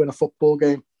pitch trying to win a football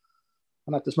game.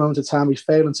 And at this moment in time, he's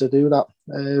failing to do that.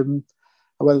 And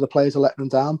whether the players are letting him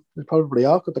down, they probably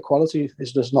are, because the quality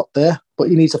is just not there. But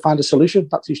he needs to find a solution.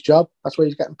 That's his job. That's where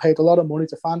he's getting paid a lot of money,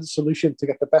 to find a solution to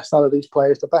get the best out of these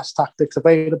players, the best tactics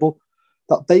available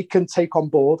that they can take on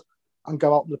board and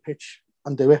go out on the pitch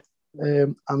and do it.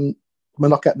 And we're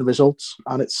not getting the results.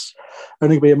 And it's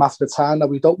only going to be a matter of time. Now,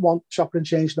 we don't want chopping and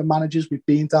changing the managers. We've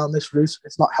been down this route.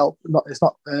 It's not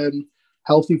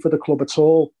healthy for the club at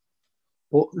all.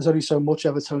 But there's only so much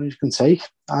Evertonians can take.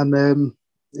 And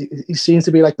he seems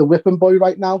to be like the whipping boy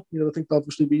right now. You know, I think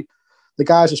obviously the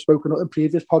guys have spoken up in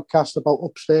previous podcasts about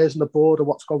upstairs and the board and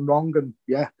what's gone wrong. And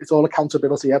yeah, it's all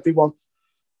accountability, everyone.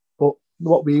 But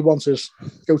what we want is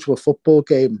go to a football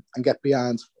game and get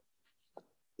behind,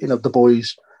 you know, the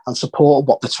boys and support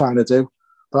what they're trying to do.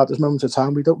 But at this moment in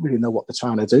time, we don't really know what they're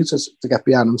trying to do to get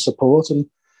behind and support. And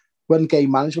when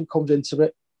game management comes into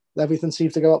it, everything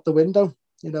seems to go out the window.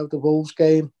 You know, the Wolves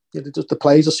game, you know, the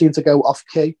players just seem to go off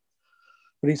key.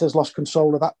 Benitez lost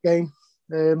control of that game.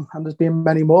 And there's been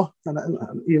many more. And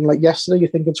even like yesterday, you're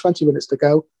thinking 20 minutes to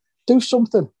go, do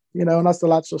something, you know. And as the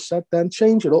lads just said, then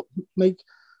change it up, make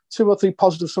 2 or 3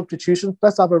 positive substitutions.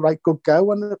 Let's have a right good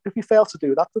go. And if you fail to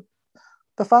do that,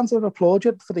 the fans will applaud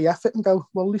you for the effort and go,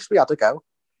 well, at least we had a go.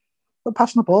 But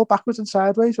passing the ball backwards and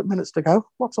sideways with minutes to go,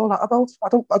 what's all that about? I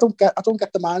don't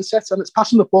get the mindset. And it's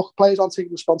passing the buck. Players aren't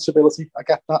taking responsibility. I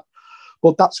get that,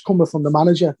 but that's coming from the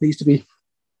manager. He needs to be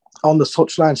on the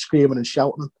touchline screaming and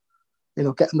shouting. You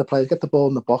know, getting the players, get the ball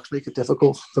in the box, make it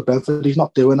difficult for Brentford. He's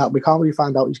not doing that. We can't really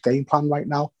find out his game plan right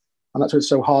now, and that's why it's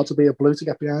so hard to be a Blue to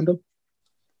get behind him.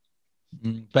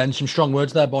 Ben, some strong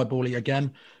words there by Bawley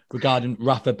again regarding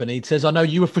Rafa Benitez. I know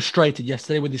you were frustrated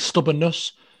yesterday with his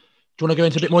stubbornness. Do you want to go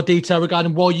into a bit more detail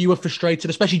regarding why you were frustrated,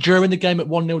 especially during the game at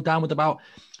 1-0 down with about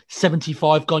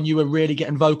 75 gone? You were really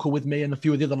getting vocal with me and a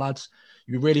few of the other lads.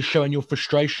 You were really showing your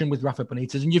frustration with Rafa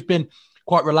Benitez, and you've been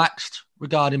quite relaxed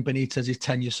regarding Benitez's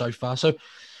tenure so far. So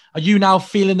are you now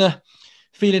feeling a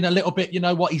little bit, you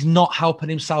know what, he's not helping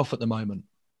himself at the moment?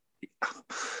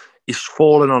 He's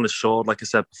fallen on his sword, like I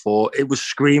said before. It was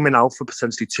screaming out for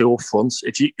potentially 2 up front.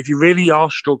 If you really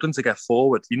are struggling to get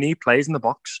forward, you need players in the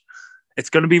box. It's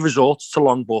going to be resorts to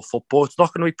long ball football. It's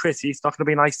not going to be pretty. It's not going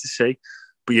to be nice to see,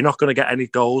 but you're not going to get any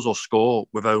goals or score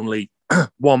with only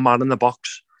one man in the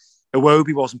box.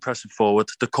 Iwobi wasn't pressing forward.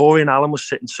 Decore and Allen was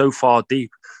sitting so far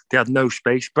deep, they had no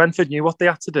space. Brentford knew what they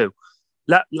had to do.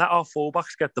 Let our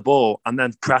fullbacks get the ball and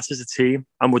then press as a team,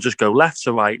 and we'll just go left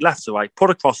to right, put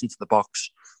a cross into the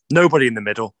box, nobody in the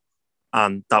middle.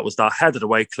 And that was that. Headed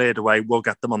away, cleared away. We'll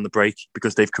get them on the break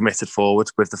because they've committed forward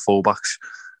with the fullbacks.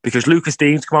 Because Lucas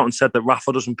Dean's come out and said that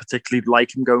Rafa doesn't particularly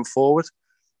like him going forward.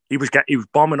 He was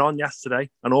bombing on yesterday,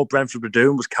 and all Brentford were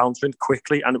doing was countering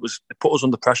quickly, and it put us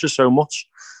under pressure so much.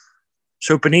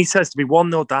 So Benitez to be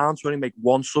 1-0 down to only make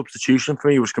 1 substitution for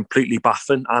me was completely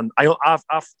baffling. And I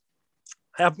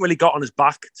haven't really got on his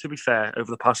back, to be fair, over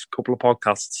the past couple of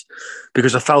podcasts,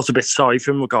 because I felt a bit sorry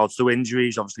for him in regards to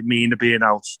injuries. Obviously, Mina being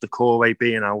out, Decore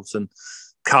being out, and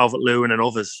Calvert-Lewin and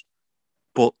others.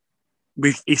 But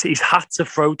he's had to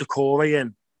throw Decore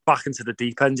in back into the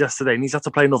deep end yesterday, and he's had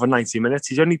to play another 90 minutes.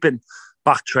 He's only been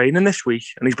back training this week,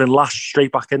 and he's been lashed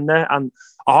straight back in there, and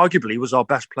arguably was our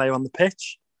best player on the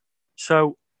pitch.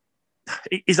 So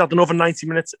he's had another 90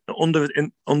 minutes under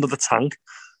the tank.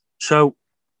 So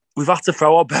we've had to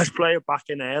throw our best player back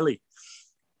in early,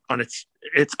 and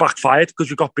it's backfired because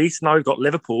we've got beaten. Now we've got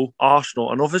Liverpool,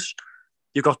 Arsenal, and others.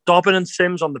 You've got Dobbin and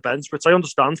Sims on the bench, which I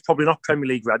understand is probably not Premier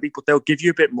League ready, but they'll give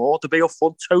you a bit more to be up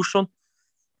front. Tosun,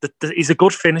 he's a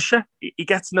good finisher. He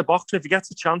gets in the box, and if he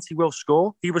gets a chance, he will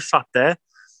score. He was sat there.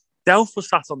 Delph was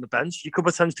sat on the bench. You could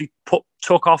potentially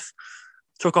took off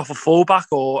a fullback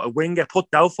or a winger, put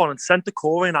Delph on and sent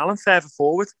Decore and Allen further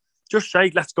forward. Just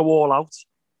say, let's go all out.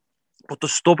 But the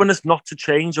stubbornness not to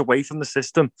change away from the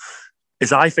system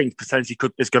is, I think, potentially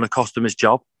is going to cost him his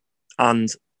job. And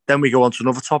then we go on to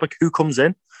another topic. Who comes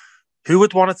in? Who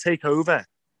would want to take over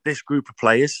this group of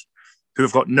players who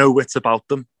have got no wits about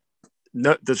them?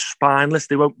 No, they're spineless.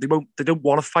 They don't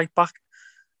want to fight back.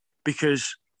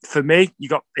 Because for me, you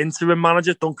got interim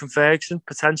manager Duncan Ferguson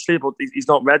potentially, but he's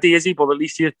not ready, is he? But at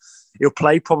least he'll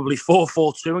play probably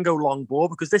 4-4-2 and go long ball,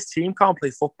 because this team can't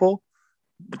play football.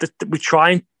 We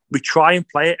try and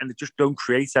play it, and they just don't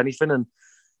create anything. And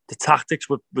the tactics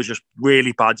were just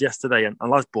really bad yesterday. And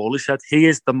as Bawley said, he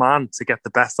is the man to get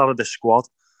the best out of this squad.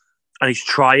 And he's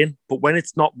trying. But when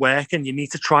it's not working, you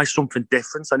need to try something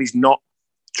different. And he's not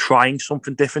trying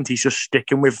something different. He's just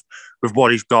sticking with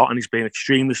what he's got. And he's being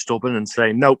extremely stubborn and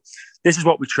saying, no, this is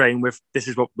what we train with. This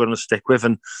is what we're going to stick with.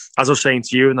 And as I was saying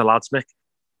to you and the lads, Mick,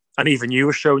 and even you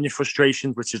were showing your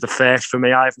frustration, which is the first for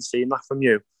me. I haven't seen that from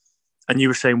you. And you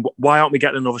were saying, why aren't we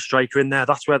getting another striker in there?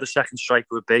 That's where the second striker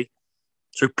would be.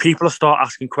 So people start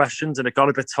asking questions, and it got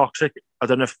a bit toxic. I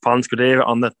don't know if fans could hear it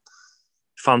on the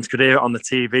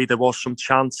TV. There was some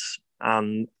chants,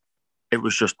 and it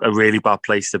was just a really bad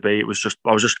place to be.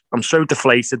 I'm so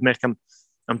deflated, Mick.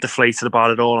 I'm deflated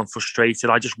about it all. I'm frustrated.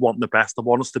 I just want the best. I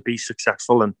want us to be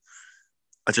successful, and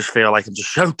I just feel like I'm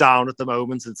just so down at the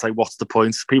moment. It's like, what's the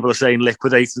point? People are saying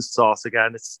liquidate and start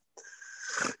again.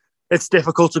 it's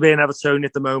difficult to be in Everton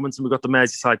at the moment, and we've got the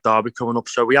Merseyside derby coming up,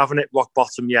 so we haven't hit rock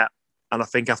bottom yet. And I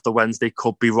think after Wednesday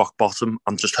could be rock bottom.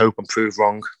 I'm just hoping proved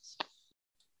wrong.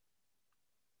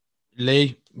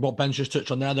 Lee, what Ben's just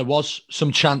touched on there was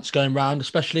some chants going round,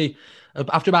 especially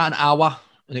after about an hour,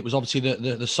 and it was obviously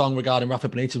the song regarding Rafa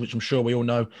Benitez, which I'm sure we all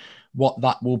know what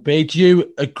that will be. Do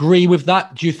you agree with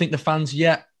that? Do you think the fans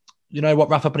yet, you know what,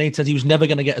 Rafa Benitez, he was never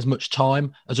going to get as much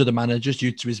time as other managers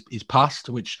due to his past,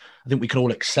 which I think we can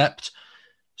all accept.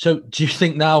 So do you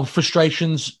think now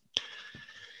frustrations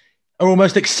are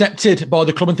almost accepted by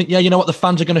the club and think, yeah, you know what, the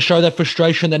fans are going to show their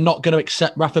frustration. They're not going to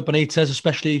accept Rafa Benitez,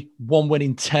 especially 1 win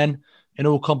in 10 in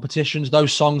all competitions.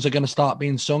 Those songs are going to start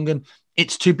being sung, and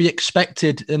it's to be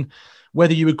expected. And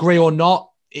whether you agree or not,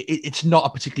 it's not a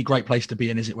particularly great place to be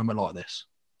in, is it, when we're like this?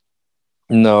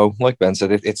 No, like Ben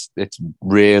said, it's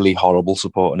really horrible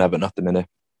supporting Everton at the minute.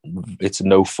 It's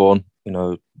no fun. You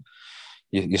know,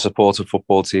 you support a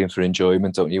football team for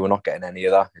enjoyment, don't you? We're not getting any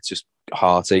of that. It's just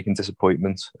heartache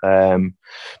disappointment. But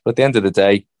at the end of the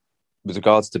day, with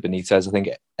regards to Benitez, I think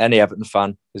any Everton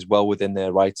fan is well within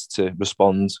their rights to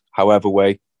respond however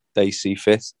way they see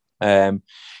fit. You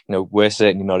know, we're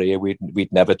certainly not here.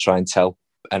 We'd never try and tell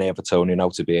any Evertonian how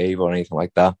to behave or anything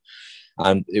like that.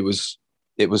 And it was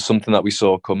something that we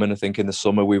saw coming. I think in the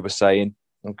summer we were saying,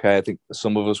 okay, I think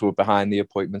some of us were behind the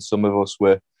appointment. Some of us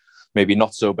were maybe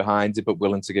not so behind it, but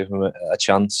willing to give him a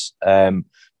chance. But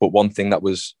one thing that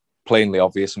was plainly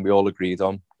obvious and we all agreed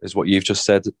on is what you've just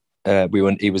said.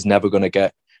 He was never going to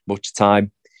get much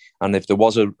time. And if there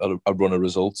was a run of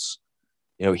results,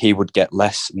 you know, he would get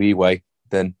less leeway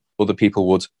than other people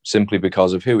would, simply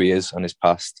because of who he is and his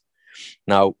past.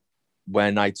 Now,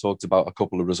 when I talked about a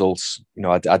couple of results, you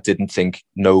know, I didn't think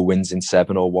no wins in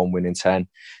 7 or 1 win in 10.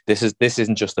 This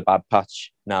isn't just a bad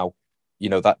patch. Now, you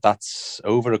know, that's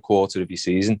over a quarter of your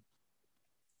season,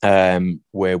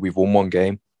 where we've won 1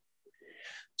 game.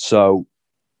 So,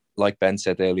 like Ben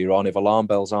said earlier on, if alarm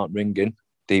bells aren't ringing,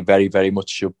 they very, very much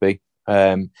should be.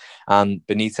 And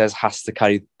Benitez has to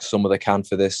carry some of the can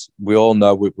for this. We all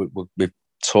know we've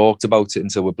talked about it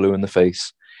until we're blue in the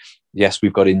face. Yes,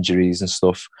 we've got injuries and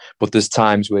stuff, but there's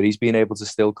times where he's been able to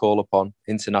still call upon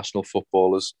international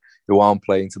footballers who aren't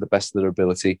playing to the best of their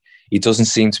ability. He doesn't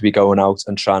seem to be going out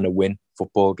and trying to win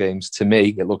football games. To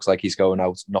me, it looks like he's going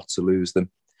out not to lose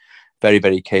them. Very,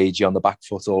 very cagey, on the back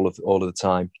foot all of the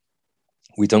time.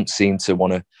 We don't seem to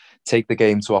want to take the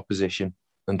game to opposition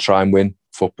and try and win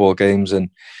football games, and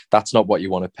that's not what you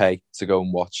want to pay to go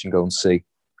and watch and go and see.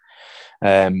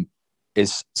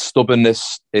 His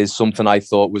stubbornness is something I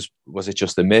thought was it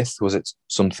just a myth? Was it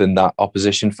something that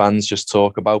opposition fans just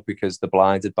talk about because they're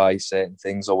blinded by certain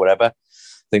things or whatever?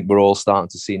 I think we're all starting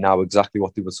to see now exactly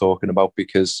what they were talking about,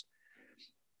 because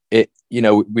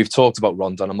we've talked about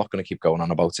Rondon. I'm not going to keep going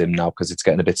on about him now because it's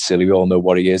getting a bit silly. We all know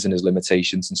what he is and his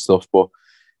limitations and stuff. But,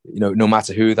 you know, no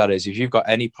matter who that is, if you've got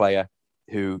any player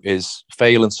who is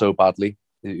failing so badly,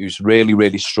 who's really,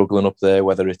 really struggling up there,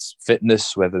 whether it's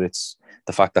fitness, whether it's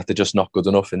the fact that they're just not good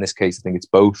enough. In this case, I think it's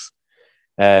both.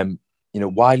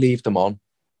 Why leave them on?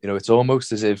 You know, it's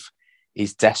almost as if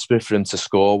he's desperate for him to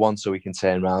score one so he can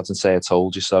turn around and say, I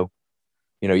told you so.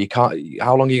 You know, you can't.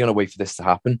 How long are you going to wait for this to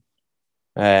happen?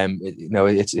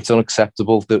 It's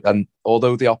unacceptable. And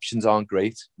although the options aren't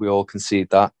great, we all concede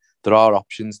that there are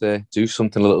options there. Do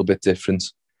something a little bit different,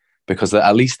 because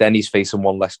at least then he's facing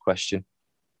one less question.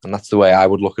 And that's the way I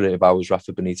would look at it if I was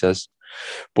Rafa Benitez.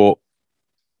 But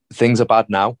things are bad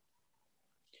now.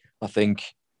 I think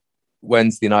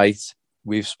Wednesday night,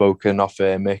 we've spoken off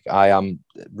air, Mick. I am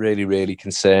really, really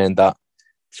concerned that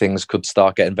things could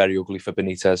start getting very ugly for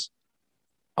Benitez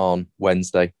on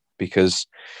Wednesday, because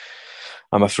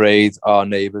I'm afraid our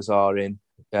neighbours are in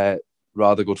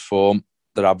rather good form.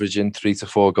 They're averaging 3 to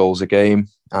 4 goals a game.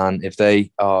 And if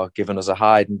they are giving us a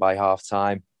hiding by half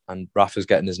time and Rafa's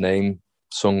getting his name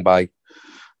sung by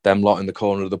them lot in the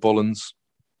corner of the Bullens,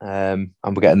 and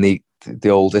we're getting the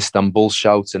old Istanbul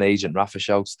shouts and Agent Rafa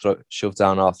shouts shoved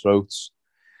down our throats.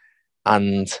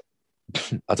 And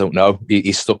I don't know,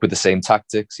 he's stuck with the same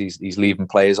tactics. He's leaving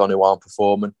players on who aren't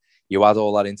performing. You add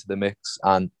all that into the mix,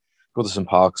 and Goodison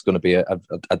Park's going to be a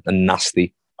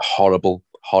nasty, horrible,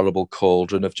 horrible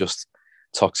cauldron of just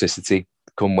toxicity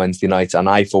come Wednesday night. And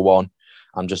I, for one,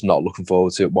 I'm just not looking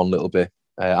forward to it one little bit.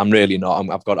 I'm really not.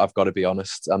 I've got to be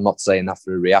honest. I'm not saying that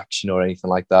for a reaction or anything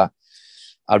like that.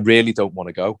 I really don't want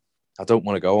to go. I don't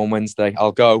want to go on Wednesday.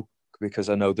 I'll go because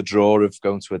I know the draw of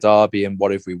going to a derby and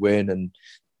what if we win, and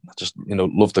I just,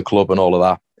 love the club and all of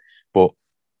that. But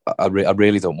I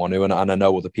really don't want to, and I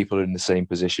know other people are in the same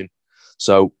position.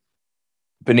 So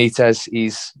Benitez,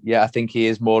 I think he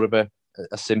is more of a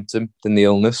symptom than the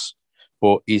illness.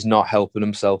 but he's not helping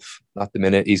himself at the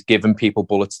minute. He's giving people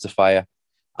bullets to fire,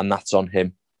 and that's on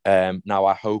him. Now,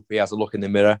 I hope he has a look in the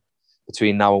mirror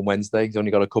between now and Wednesday. He's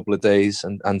only got a couple of days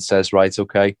and says, right,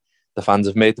 okay, the fans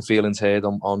have made the feelings heard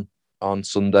on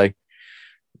Sunday.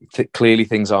 Clearly,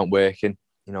 things aren't working.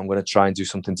 You know, I'm going to try and do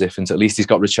something different. At least he's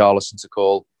got Richarlison to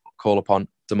call upon.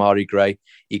 Damari Gray,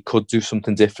 he could do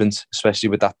something different, especially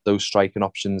with those striking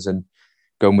options and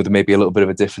going with maybe a little bit of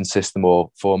a different system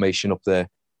or formation up there.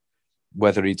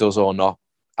 Whether he does or not,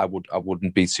 I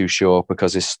wouldn't be too sure,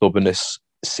 because his stubbornness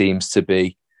seems to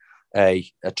be a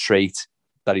trait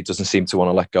that he doesn't seem to want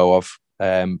to let go of.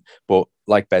 But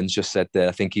like Ben's just said there,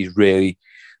 I think he's really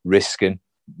risking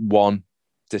one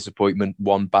disappointment,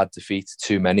 one bad defeat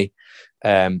too many.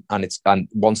 And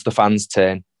once the fans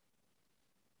turn,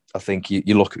 I think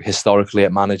you look historically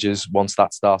at managers, once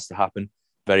that starts to happen,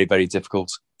 very, very difficult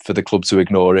for the club to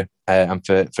ignore it, and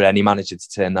for any manager to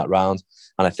turn that round.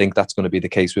 And I think that's going to be the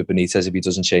case with Benitez if he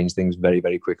doesn't change things very,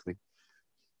 very quickly.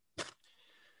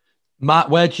 Matt,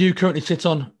 where do you currently sit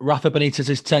on Rafa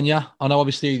Benitez's tenure? I know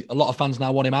obviously a lot of fans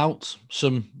now want him out.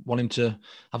 Some want him to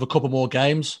have a couple more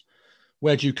games.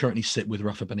 Where do you currently sit with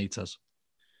Rafa Benitez?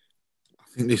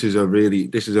 I think this is a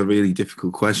really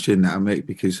difficult question now, mate,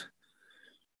 because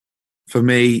for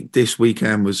me, this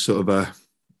weekend was sort of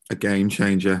a game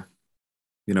changer.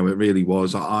 You know, it really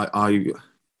was. I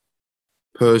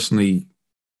personally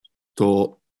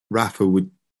thought Rafa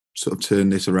would sort of turn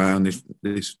this around,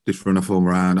 this run of form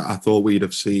around. I thought we'd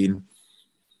have seen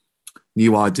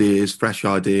new ideas, fresh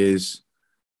ideas,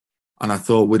 and I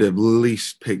thought we'd have at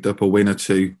least picked up a win or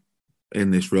two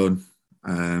in this run,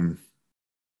 and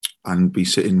be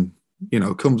sitting, you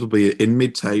know, comfortably in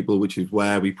mid-table, which is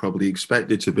where we probably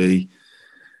expected to be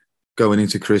going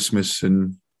into Christmas,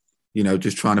 and, you know,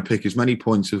 just trying to pick as many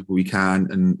points as we can,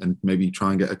 and maybe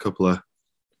try and get a couple of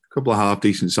half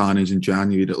decent signings in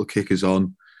January that'll kick us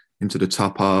on into the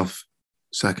top half,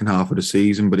 second half of the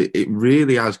season. But it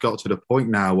really has got to the point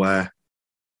now where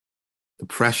the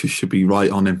pressure should be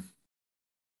right on him.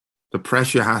 The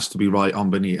pressure has to be right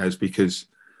on Benitez, because,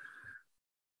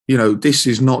 you know, this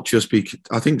is not just because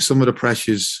I think some of the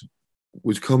pressures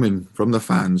was coming from the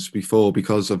fans before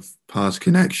because of past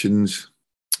connections,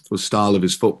 the style of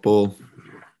his football.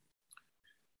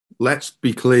 Let's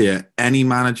be clear, any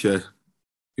manager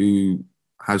who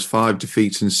has 5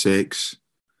 defeats and 6,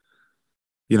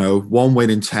 you know, 1 win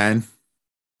in 10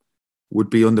 would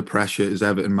be under pressure as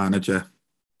Everton manager,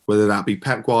 whether that be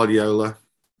Pep Guardiola,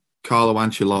 Carlo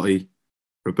Ancelotti,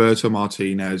 Roberto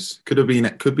Martinez,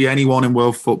 could be anyone in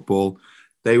world football.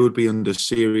 They would be under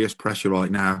serious pressure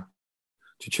right now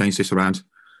to change this around,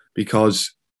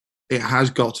 because it has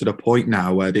got to the point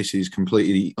now where this is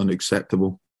completely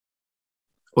unacceptable.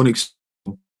 And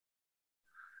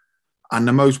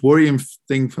the most worrying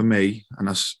thing for me, and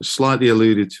I slightly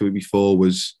alluded to it before,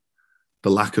 was the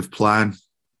lack of plan,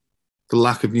 the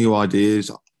lack of new ideas.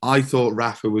 I thought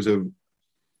Rafa was a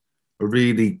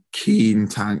really keen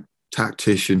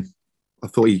tactician. I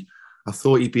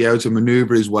thought he'd be able to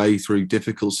manoeuvre his way through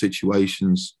difficult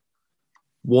situations.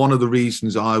 One of the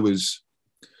reasons I was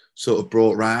sort of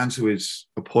brought round to his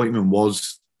appointment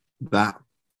was that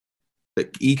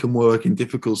he can work in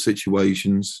difficult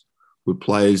situations with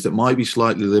players that might be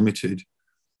slightly limited,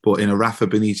 but in a Rafa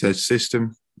Benitez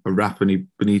system, a Rafa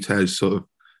Benitez sort of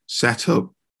setup,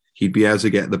 he'd be able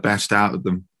to get the best out of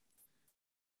them.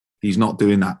 He's not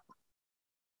doing that.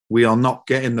 We are not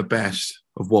getting the best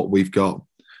of what we've got.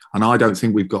 And I don't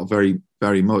think we've got very,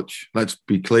 very much. Let's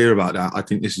be clear about that. I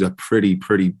think this is a pretty,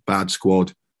 pretty bad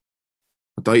squad.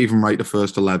 I don't even rate the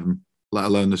first 11, let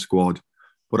alone the squad.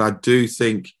 But I do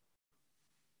think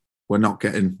we're not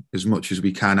getting as much as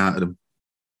we can out of them.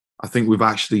 I think we've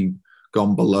actually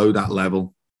gone below that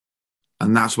level.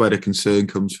 And that's where the concern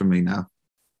comes from me now,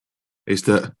 is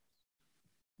that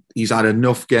he's had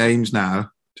enough games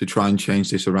now to try and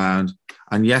change this around.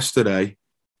 And yesterday,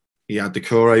 he had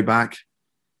Decore back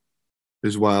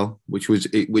as well, which is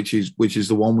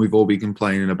the one we've all been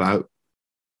complaining about.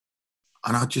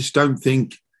 And I just don't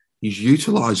think he's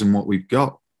utilising what we've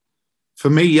got. For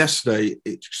me, yesterday,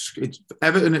 it's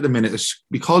Everton at the minute,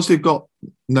 because they've got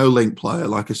no link player,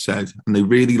 like I said, and they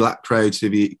really lack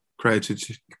creativity.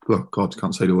 Oh God,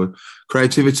 can't say the word.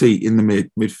 Creativity in the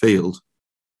midfield.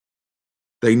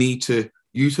 They need to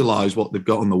utilise what they've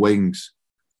got on the wings.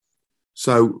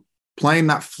 So playing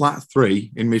that flat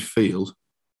 3 in midfield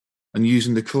and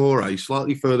using the Corey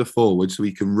slightly further forward so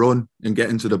he can run and get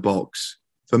into the box,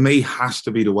 for me, has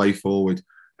to be the way forward,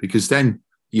 because then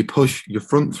you push your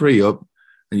front 3 up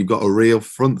and you've got a real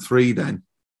front 3 then.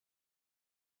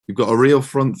 You've got a real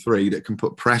front 3 that can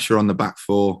put pressure on the back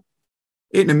 4.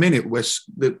 in a minute,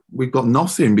 we've got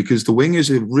nothing because the wingers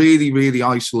are really, really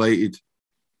isolated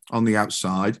on the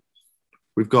outside.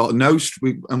 We've got unless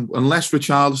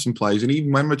Richarlison plays, and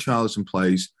even when Richarlison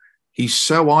plays, he's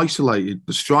so isolated.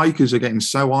 The strikers are getting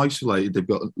so isolated. They've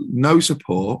got no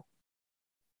support.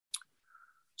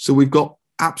 So we've got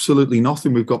absolutely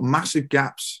nothing. We've got massive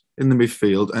gaps in the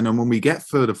midfield. And then when we get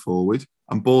further forward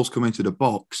and balls come into the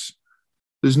box,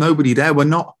 there's nobody there. We're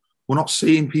not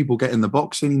seeing people get in the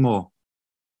box anymore.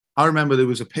 I remember there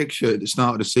was a picture at the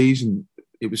start of the season.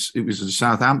 It was a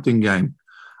Southampton game,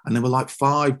 and there were like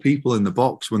 5 people in the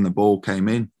box when the ball came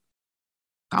in.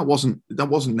 That wasn't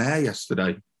there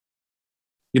yesterday.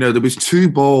 There was 2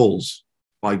 balls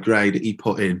by Gray that he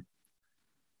put in.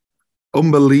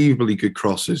 Unbelievably good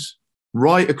crosses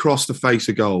right across the face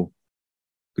of goal.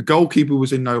 The goalkeeper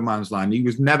was in no man's land. He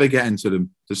was never getting to them.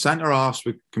 The centre-halves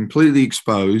were completely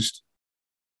exposed,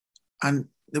 and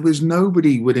there was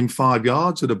nobody within 5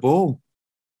 yards of the ball.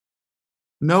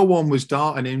 No one was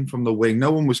darting in from the wing.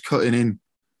 No one was cutting in.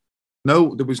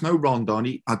 No, there was no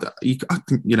Rondon.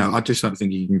 I just don't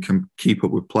think he can keep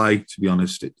up with play, to be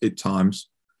honest, at times.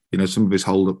 Some of his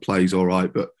hold-up plays all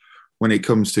right, but when it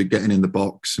comes to getting in the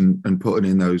box and putting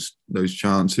in those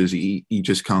chances, he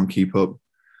just can't keep up.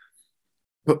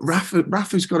 But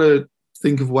Rafa's got to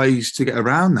think of ways to get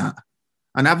around that.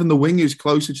 And having the wingers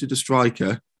closer to the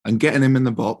striker and getting him in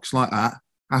the box like that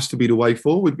has to be the way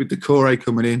forward, with Decore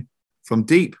coming in from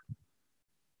deep.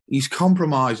 He's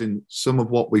compromising some of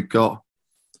what we've got.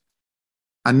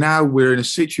 And now we're in a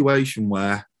situation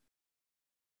where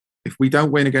if we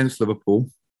don't win against Liverpool,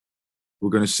 we're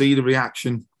going to see the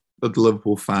reaction of the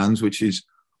Liverpool fans, which is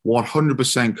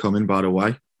 100% coming, by the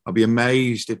way. I'll be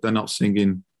amazed if they're not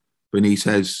singing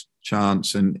Benitez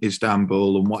chants and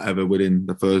Istanbul and whatever within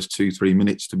the first 2-3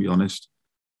 minutes, to be honest.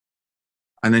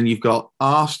 And then you've got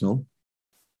Arsenal.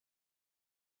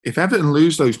 If Everton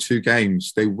lose those 2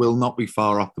 games, they will not be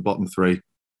far off the bottom 3.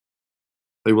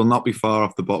 They will not be far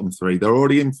off the bottom 3. They're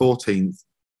already in 14th.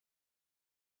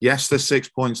 Yes, they're 6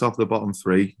 points off the bottom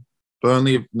 3.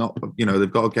 Burnley have not,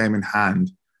 they've got a game in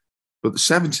hand. But the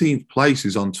 17th place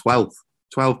is on 12th.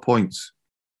 12 points.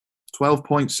 12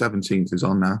 points, 17th is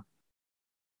on now.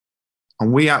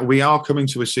 And we are coming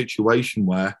to a situation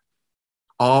where,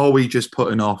 are we just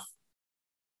putting off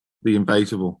the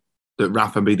inevitable? That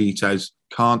Rafa Benitez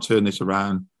can't turn this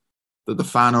around, that the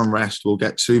fan unrest will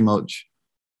get too much.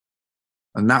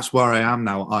 And that's where I am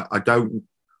now. I don't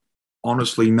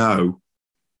honestly know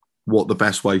what the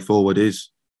best way forward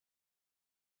is.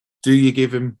 Do you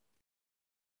give him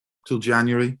till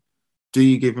January? Do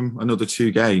you give him another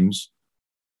 2 games?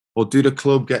 Or do the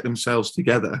club get themselves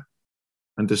together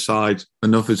and decide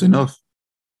enough is enough,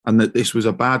 and that this was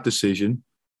a bad decision?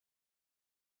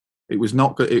 It was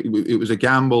not. It was a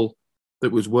gamble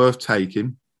that was worth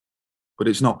taking, but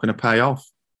it's not going to pay off.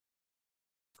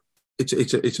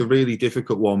 It's a really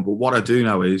difficult one. But what I do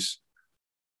know is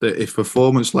that if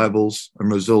performance levels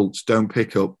and results don't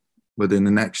pick up within the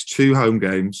next 2 home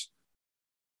games,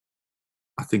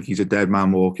 I think he's a dead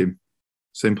man walking.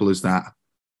 Simple as that.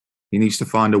 He needs to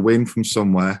find a win from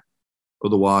somewhere.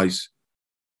 Otherwise,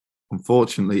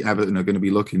 unfortunately, Everton are going to be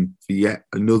looking for yet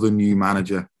another new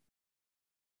manager.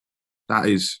 That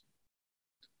is,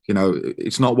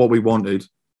 it's not what we wanted,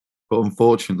 but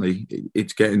unfortunately,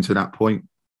 it's getting to that point.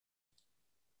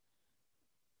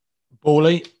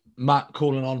 Bawley, Matt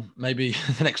calling on maybe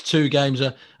the next 2 games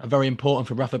are very important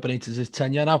for Rafa Benitez's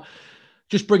tenure. Now,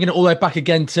 just bringing it all the way back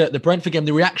again to the Brentford game,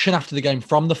 the reaction after the game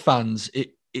from the fans,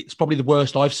 it's probably the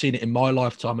worst I've seen it in my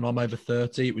lifetime, and I'm over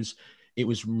 30. It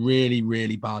was really,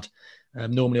 really bad.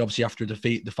 Normally, obviously, after a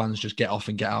defeat, the fans just get off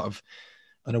and get out of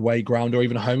an away ground or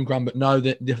even a home ground. But no,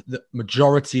 the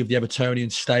majority of the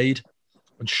Evertonians stayed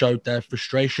and showed their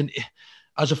frustration.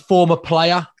 As a former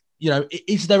player,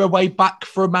 is there a way back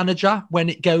for a manager when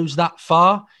it goes that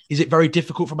far? Is it very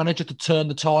difficult for a manager to turn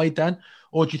the tide then?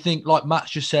 Or do you think, like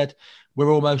Matt's just said, we're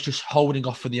almost just holding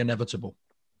off for the inevitable?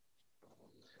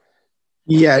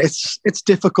 Yeah, it's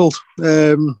difficult.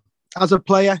 As a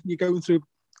player, you're going through,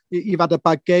 you've had a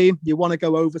bad game. You want to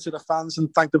go over to the fans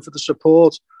and thank them for the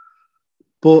support.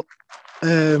 But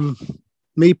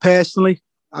me personally,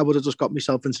 I would have just got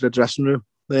myself into the dressing room.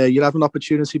 You'd have an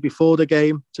opportunity before the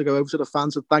game to go over to the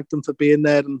fans and thank them for being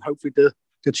there, and hopefully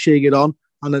to cheer you on.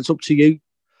 And it's up to you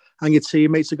and your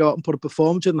teammates to go out and put a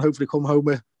performance in and hopefully come home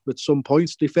with some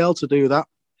points. They failed to do that.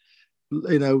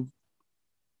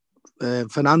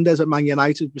 Fernandes at Man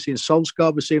United, we've seen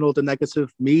Solskjaer, we've seen all the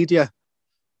negative media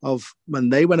of when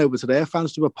they went over to their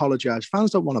fans to apologise. Fans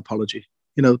don't want apology.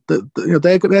 They're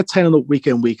turning up week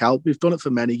in, week out. We've done it for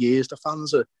many years. The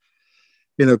fans are,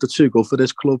 they're too good for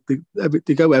this club.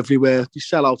 They go everywhere. They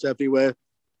sell out everywhere.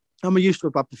 And we're used to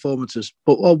bad performances.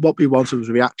 But what we wanted was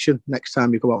reaction next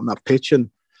time you go out on that pitch and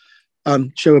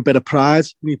show a bit of pride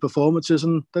in your performances.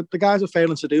 And the guys are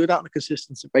failing to do that on a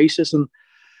consistent basis. And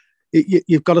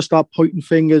you've got to start pointing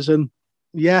fingers. And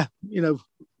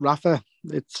Rafa,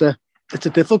 it's a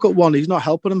difficult one. He's not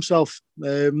helping himself.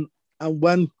 And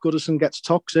when Goodison gets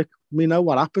toxic, we know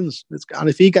what happens. And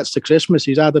if he gets to Christmas,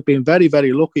 he's either been very,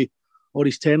 very lucky or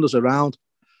he's turned us around.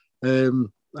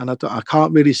 And I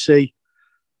can't really see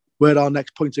where our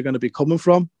next points are going to be coming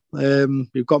from.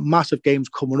 We've got massive games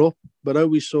coming up, but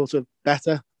always sort of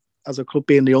better as a club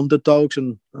being the underdogs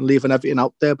and leaving everything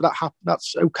out there. But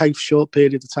that's okay for a short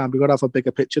period of time. We've got to have a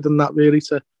bigger picture than that, really,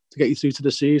 to get you through to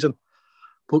the season.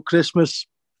 But Christmas,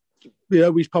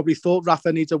 we probably thought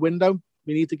Rafa needs a window.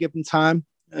 We need to give him time.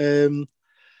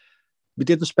 We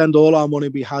didn't spend all our money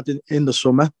we had in the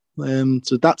summer.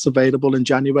 So that's available in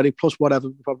January, plus whatever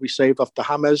we probably saved off the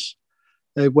Hammers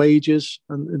wages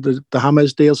and the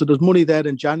Hammers deal. So there's money there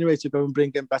in January to go and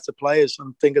bring in better players.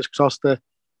 And fingers crossed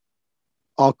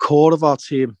our core of our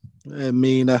team,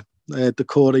 Mina, the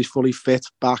core is fully fit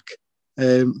back.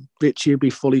 Richie will be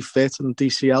fully fit and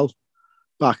DCL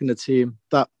back in the team.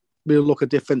 That will look a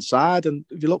different side. And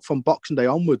if you look from Boxing Day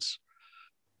onwards,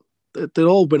 they're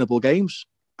all winnable games.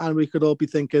 And we could all be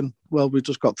thinking, well, we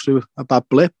just got through a bad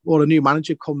blip, or a new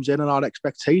manager comes in and our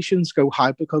expectations go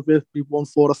high because we've won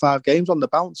 4 or 5 games on the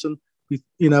bounce. And,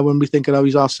 when we think,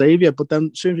 he's our saviour. But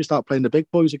then as soon as we start playing the big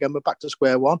boys again, we're back to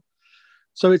square one.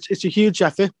 So it's a huge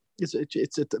effort.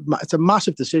 It's a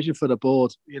massive decision for the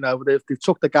board. They've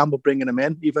took the gamble bringing him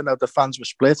in, even though the fans were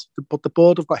split. But the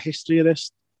board have got history of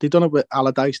this. They've done it with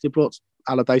Allardyce. They brought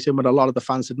Allardyce in when a lot of the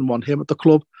fans didn't want him at the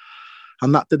club.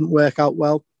 And that didn't work out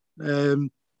well.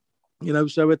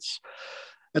 So it's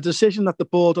a decision that the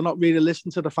board are not really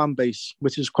listening to the fan base,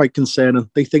 which is quite concerning.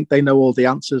 They think they know all the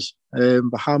answers,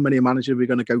 but how many managers are we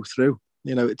going to go through?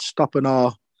 It's stopping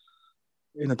the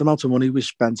amount of money we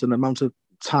spent and the amount of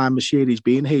time Mashiri's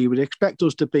been here. You would expect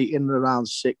us to be in and around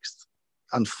 6th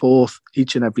and 4th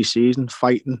each and every season,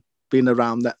 fighting, being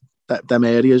around them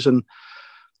areas, and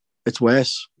it's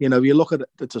worse. You look at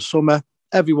it, the summer,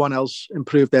 everyone else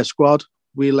improved their squad.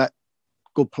 We let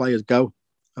good players go.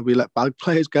 And we let bad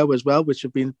players go as well, which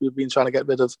we've been trying to get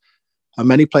rid of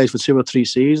many players for 2 or 3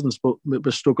 seasons, but we're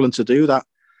struggling to do that.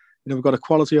 We've got a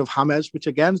quality of James, which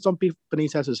again, it's on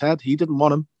Benitez's head. He didn't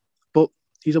want him, but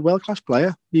he's a world-class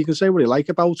player. You can say what you like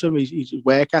about him, he's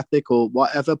work ethic or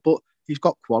whatever, but he's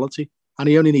got quality, and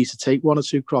he only needs to take 1 or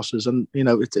 2 crosses, and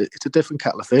it's a different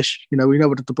kettle of fish. We know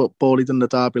what the ball he done the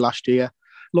derby last year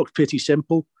looked pretty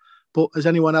simple, but has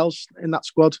anyone else in that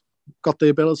squad got the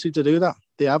ability to do that?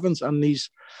 They haven't, and he's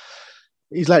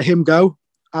let him go,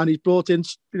 and he's brought in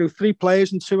 3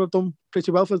 players, and 2 have done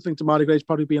pretty well. I think Damari Gray's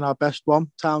probably been our best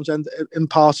one. Townsend in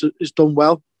part has done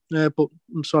well, but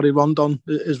I'm sorry, Rondon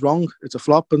is wrong. It's a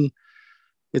flop, and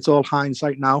it's all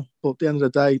hindsight now. But at the end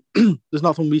of the day, there's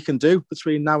nothing we can do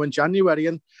between now and January,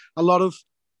 and a lot of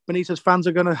Benitez fans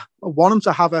are going to want him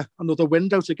to have another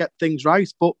window to get things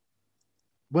right. But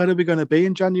where are we going to be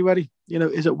in January?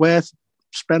 Is it worth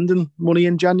spending money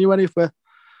in January if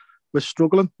we're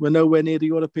struggling? We're nowhere near the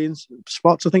European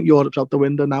spots. I think Europe's out the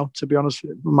window now, to be honest,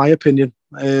 in my opinion.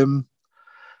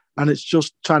 And it's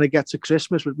just trying to get to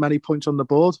Christmas with many points on the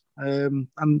board. And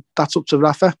that's up to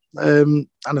Rafa. And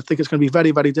I think it's going to be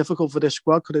very, very difficult for this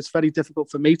squad, because it's very difficult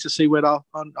for me to see where our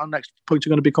next points are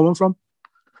going to be coming from.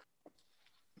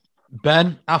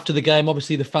 Ben, after the game,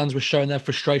 obviously the fans were showing their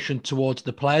frustration towards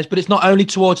the players, but it's not only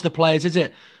towards the players, is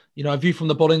it? A View from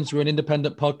the Bullins, we're an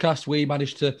independent podcast. We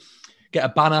managed to get a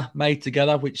banner made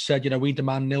together which said, we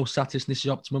demand nil satis, this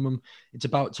is optimum, and it's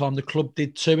about time the club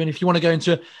did too. And if you want to go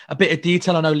into a bit of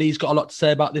detail, I know Lee's got a lot to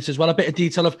say about this as well, a bit of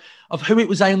detail of who it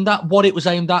was aimed at, what it was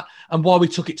aimed at, and why we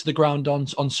took it to the ground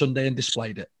on Sunday and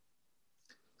displayed it.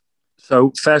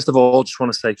 So first of all, just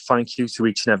want to say thank you to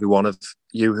each and every one of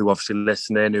you who obviously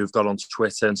listening, who've got onto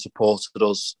Twitter and supported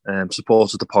us,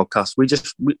 supported the podcast. We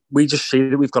just see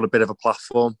that we've got a bit of a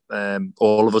platform,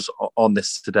 all of us on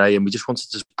this today, and we just wanted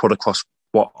to put across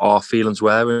what our feelings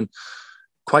were. And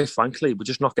quite frankly, we're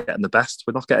just not getting the best.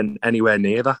 We're not getting anywhere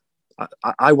near that.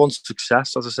 I want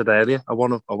success, as I said earlier. I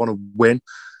want to win,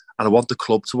 and I want the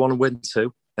club to want to win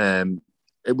too.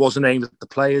 It wasn't aimed at the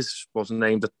players, wasn't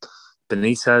aimed at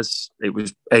Benitez. It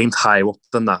was aimed higher up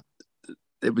than that.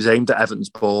 It was aimed at Everton's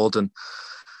board, and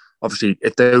obviously,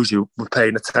 if those who were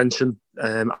paying attention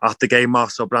at the game,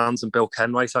 Marcel Brands and Bill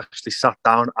Kenwright actually sat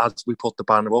down as we put the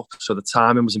banner up, so the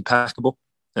timing was impeccable.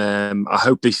 I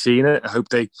hope they've seen it. I hope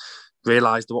they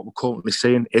realised that what we're currently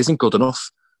seeing isn't good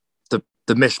enough. The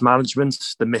the mismanagement,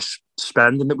 the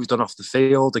misspending that we've done off the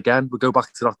field. Again, we go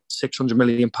back to that £600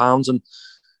 million and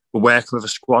we're working with a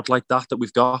squad like that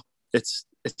we've got. It's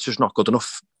just not good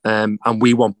enough. And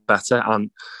we want better.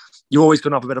 And you're always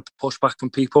going to have a bit of pushback from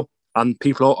people. And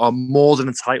people are more than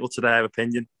entitled to their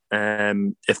opinion.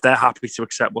 If they're happy to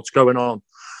accept what's going on,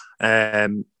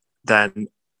 then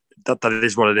that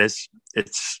is what it is.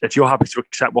 If you're happy to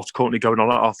accept what's currently going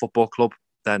on at our football club,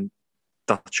 then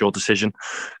that's your decision,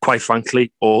 quite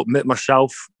frankly. Or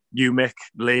myself, you, Mick,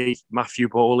 Lee, Matthew,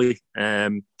 Bowley,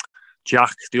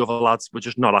 Jack, the other lads, we're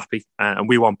just not happy, and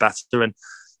we want better. And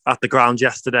at the ground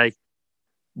yesterday,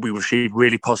 we received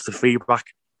really positive feedback.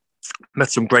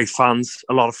 Met some great fans.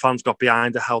 A lot of fans got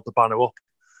behind it, held the banner up,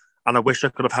 and I wish I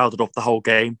could have held it up the whole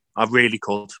game. I really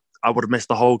could. I would have missed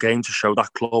the whole game to show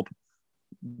that club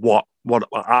what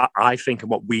I think and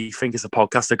what we think as a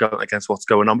podcast against what's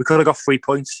going on. We could have got 3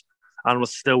 points, and we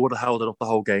still would have held it up the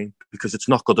whole game because it's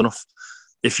not good enough.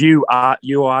 If you or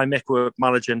I, Mick, were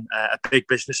managing a big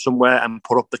business somewhere and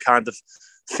put up the kind of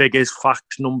figures,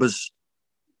 facts, numbers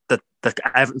that the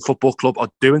Everton Football Club are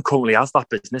doing currently as that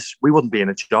business, we wouldn't be in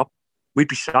a job. We'd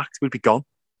be sacked. We'd be gone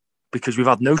because we've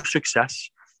had no success.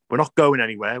 We're not going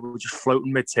anywhere. We're just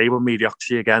floating mid-table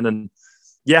mediocrity again. And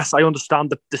yes, I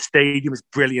understand that the stadium is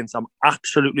brilliant. I'm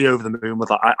absolutely over the moon with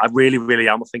that. I really, really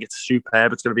am. I think it's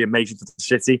superb. It's going to be amazing for the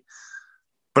city.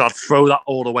 But I'd throw that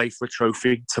all away for a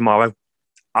trophy tomorrow.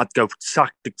 I'd go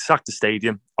sack the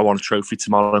stadium. I want a trophy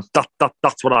tomorrow.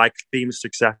 That's what I deem as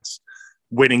success.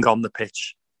 Winning on the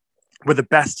pitch. We're the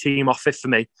best team off it for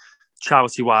me,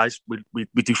 charity-wise.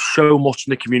 We do so much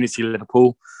in the community of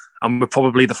Liverpool, and we're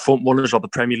probably the front runners of the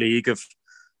Premier League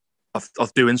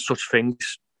of doing such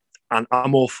things. And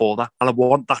I'm all for that. And I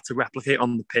want that to replicate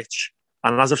on the pitch.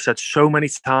 And as I've said so many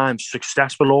times,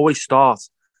 success will always start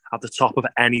at the top of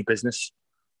any business.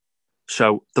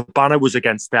 So the banner was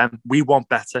against them. We want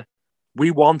better.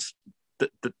 We want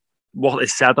what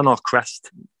is said on our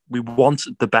crest. We want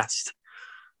the best.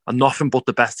 And nothing but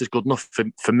the best is good enough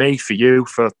for me, for you,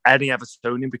 for any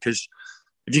Evertonian. Because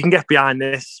if you can get behind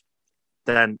this,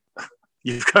 then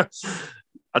you've got...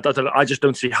 I just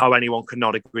don't see how anyone can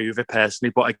not agree with it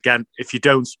personally. But again, if you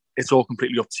don't, it's all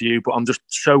completely up to you. But I'm just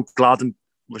so glad and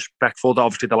respectful that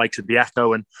obviously the likes of the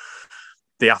Echo and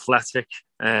the Athletic,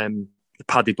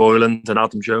 Paddy Boylan and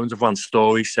Adam Jones have run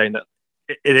stories saying that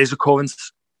it is a current.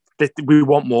 We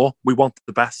want more. We want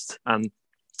the best. And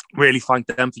really thank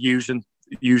them for using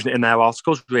it in their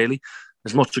articles, really.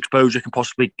 As much exposure you can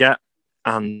possibly get.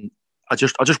 And I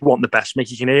just want the best,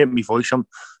 mate. You can hear my voice.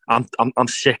 I'm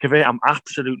sick of it. I'm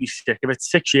absolutely sick of it.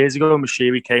 6 years ago when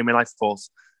Mashiri came in, I thought,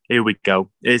 here we go.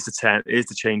 Here's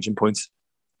the changing point.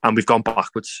 And we've gone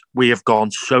backwards. We have gone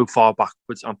so far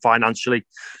backwards. And financially,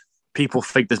 people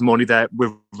think there's money there.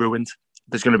 We're ruined.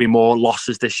 There's going to be more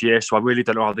losses this year. So I really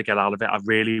don't know how to get out of it. I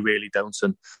really, really don't.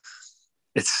 And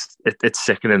it's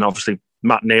sickening. Obviously,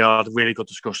 Matt Neal, I had a really good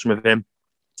discussion with him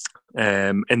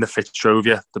in the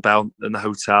Fitzrovia, the Bell, in the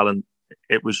hotel. And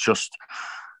it was just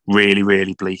really,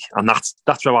 really bleak. And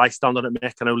that's where I stand on it,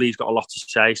 Mick. I know Lee's got a lot to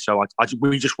say. So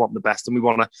we just want the best. And we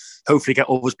want to hopefully get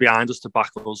others behind us to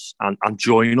back us and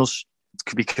join us.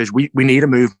 Because we need a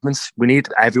movement. We need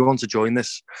everyone to join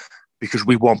this because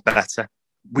we want better.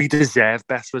 We deserve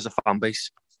better as a fan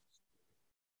base.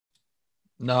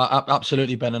 No,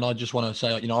 absolutely, Ben. And I just want to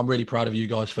say, I'm really proud of you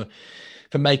guys for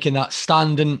making that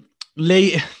stand. And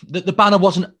Lee, the banner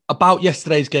wasn't about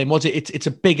yesterday's game, was it? It's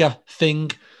a bigger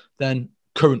thing than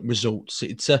current results.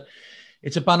 It's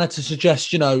a banner to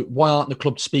suggest, why aren't the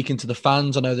club speaking to the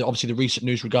fans? I know that obviously the recent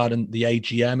news regarding the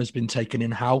AGM has been taken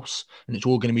in-house and it's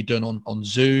all going to be done on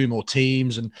Zoom or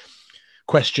Teams, and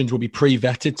questions will be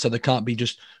pre-vetted, so there can't be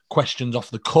just questions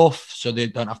off the cuff, so they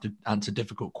don't have to answer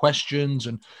difficult questions.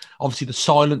 And obviously the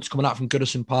silence coming out from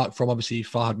Goodison Park from obviously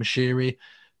Farhad Mashiri,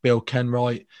 Bill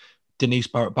Kenwright, Denise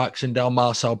Barrett-Baxendale,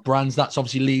 Marcel Brands, that's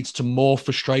obviously leads to more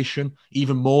frustration,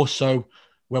 even more so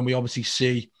when we obviously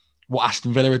see what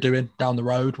Aston Villa are doing down the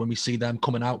road, when we see them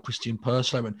coming out, Christian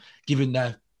Purslow, and giving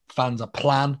their fans a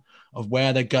plan of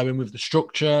where they're going with the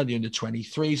structure, the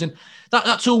under-23s. And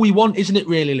that's all we want, isn't it,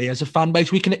 really, Lee? As a fan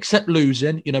base, we can accept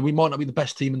losing. We might not be the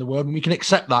best team in the world, and we can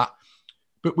accept that.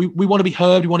 But we want to be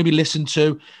heard, we want to be listened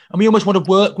to, and we almost want to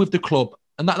work with the club.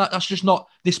 And that's just not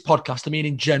this podcast. I mean,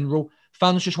 in general,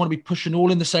 fans just want to be pushing all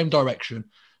in the same direction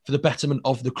for the betterment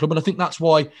of the club. And I think that's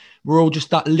why we're all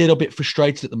just that little bit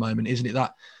frustrated at the moment, isn't it?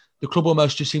 That the club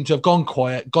almost just seem to have gone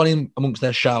quiet, gone in amongst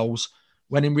their shells,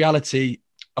 when in reality,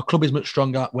 a club is much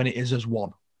stronger when it is as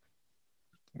one.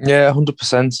 Yeah,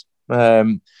 100%.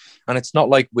 And it's not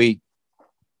like we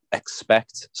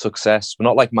expect success. We're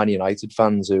not like Man United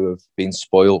fans who have been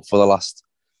spoiled for the last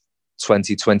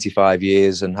 20, 25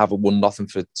 years and haven't won nothing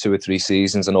for 2 or 3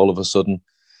 seasons, and all of a sudden,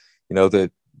 they're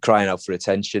crying out for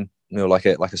attention, like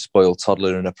a spoiled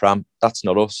toddler in a pram. That's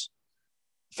not us.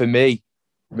 For me,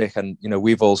 Mick, and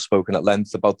we've all spoken at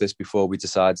length about this before we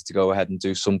decided to go ahead and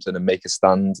do something and make a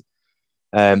stand.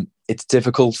 It's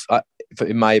difficult,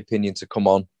 in my opinion, to come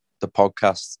on the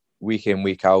podcast week in,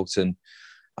 week out and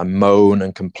moan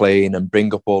and complain and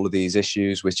bring up all of these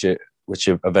issues which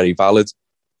are very valid,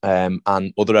 and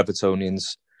other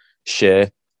Evertonians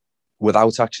share,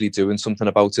 without actually doing something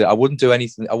about it. I wouldn't do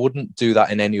anything. I wouldn't do that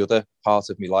in any other part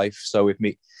of my life. So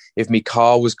if my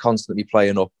car was constantly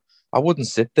playing up, I wouldn't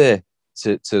sit there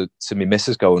to me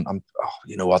missus going,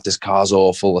 you know what, this car's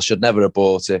awful, I should never have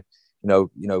bought it.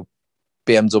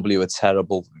 BMW are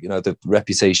terrible. The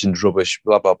reputation's rubbish.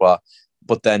 Blah blah blah.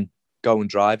 But then go and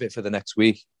drive it for the next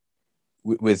week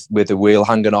with the wheel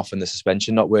hanging off and the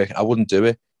suspension not working. I wouldn't do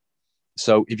it.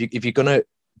 So if you're gonna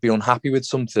be unhappy with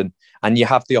something and you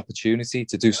have the opportunity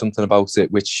to do something about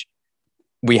it, which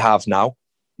we have now,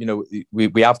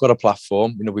 we have got a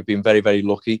platform. We've been very, very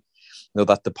lucky,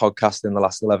 that the podcast in the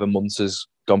last 11 months has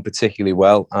gone particularly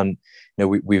well, and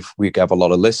we have a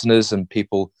lot of listeners and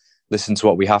people listen to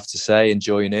what we have to say and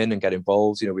join in and get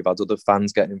involved. We've had other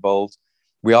fans get involved.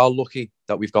 We are lucky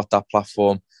that we've got that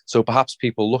platform. So perhaps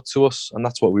people look to us, and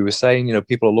that's what we were saying.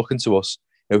 People are looking to us.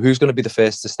 Who's going to be the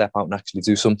first to step out and actually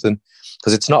do something?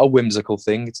 Because it's not a whimsical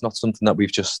thing. It's not something that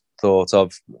we've just thought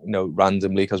of,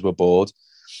 randomly because we're bored.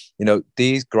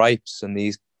 These gripes and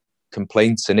these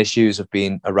complaints and issues have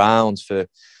been around for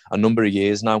a number of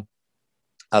years now,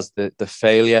 as the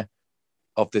failure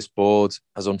of this board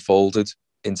has unfolded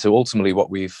into ultimately what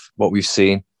we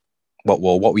see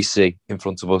in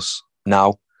front of us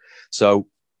now. So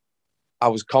I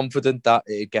was confident that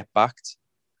it'd get backed.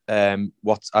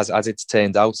 As it's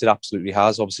turned out, it absolutely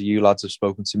has. Obviously, you lads have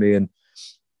spoken to me, and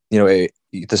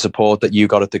the support that you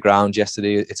got at the ground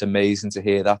yesterday, it's amazing to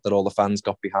hear that all the fans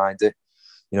got behind it,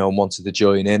 and wanted to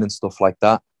join in and stuff like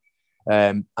that.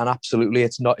 And absolutely,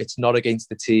 it's not against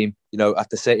the team.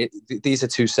 These are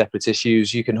two separate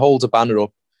issues. You can hold a banner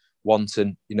up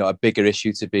wanting a bigger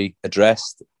issue to be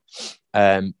addressed,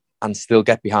 and still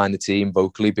get behind the team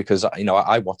vocally, because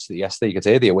I watched it yesterday. You could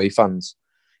hear the away fans.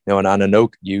 And I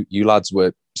know you lads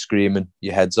were screaming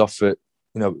your heads off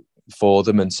for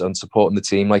them and supporting the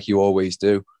team like you always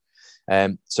do.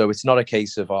 So it's not a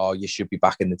case of, you should be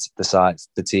backing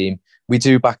the team. We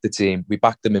do back the team. We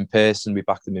back them in person. We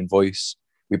back them in voice.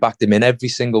 We back them in every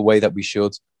single way that we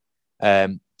should.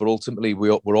 But ultimately,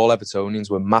 we're all Evertonians.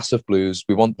 We're massive Blues.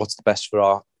 We want what's the best for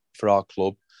our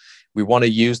club. We want to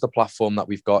use the platform that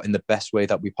we've got in the best way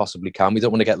that we possibly can. We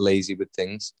don't want to get lazy with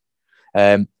things.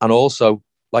 And also,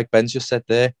 like Ben's just said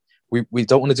there, we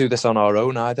don't want to do this on our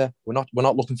own either. We're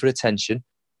not looking for attention.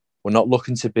 We're not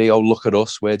looking to be, look at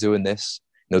us, we're doing this.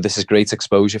 This is great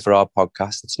exposure for our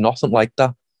podcast. It's nothing like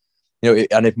that.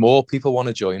 And if more people want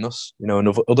to join us, and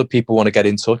if other people want to get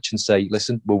in touch and say,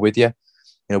 listen, we're with you.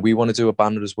 We want to do a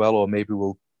banner as well, or maybe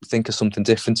we'll think of something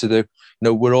different to do.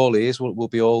 We're all ears. We'll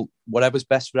be all, whatever's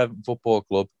best for Everton Football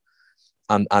Club,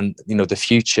 and the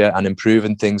future and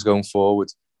improving things going forward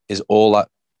is all that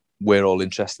we're all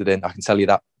interested in. I can tell you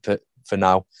that for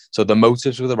now. So the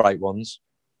motives were the right ones.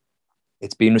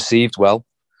 It's been received well.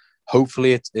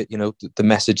 Hopefully, the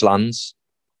message lands,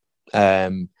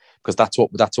 because that's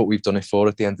what we've done it for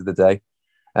at the end of the day.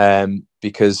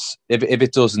 Because if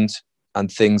it doesn't and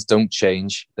things don't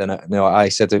change, then I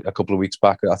said a couple of weeks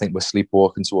back, I think we're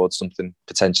sleepwalking towards something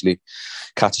potentially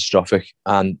catastrophic.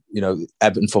 And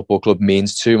Everton Football Club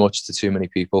means too much to too many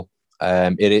people.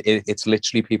 It's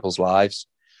literally people's lives.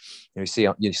 You see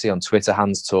on Twitter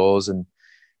hands tours and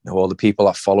all the people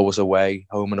that follow us away,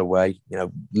 home and away.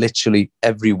 Literally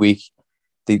every week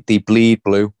they bleed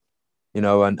blue.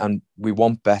 And we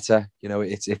want better.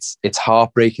 It's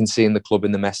heartbreaking seeing the club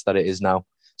in the mess that it is now.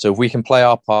 So if we can play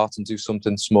our part and do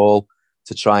something small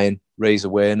to try and raise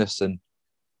awareness and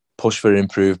push for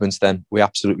improvements, then we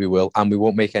absolutely will, and we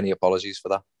won't make any apologies for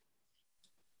that.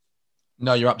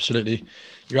 No, you're absolutely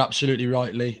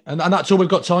right, Lee. And that's all we've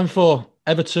got time for.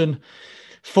 Everton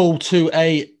fall to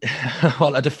a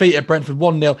defeat at Brentford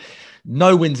 1-0.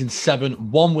 No wins in 7,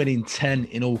 1 win in 10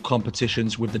 in all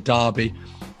competitions, with the derby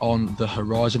on the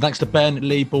horizon. Thanks to Ben,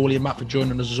 Lee, Bawley and Matt for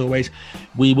joining us as always.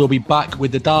 We will be back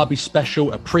with the derby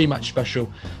special, a pre-match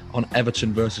special on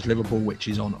Everton versus Liverpool, which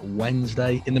is on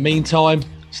Wednesday. In the meantime,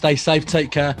 stay safe,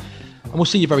 take care, and we'll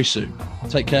see you very soon.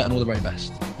 Take care and all the very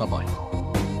best. Bye-bye.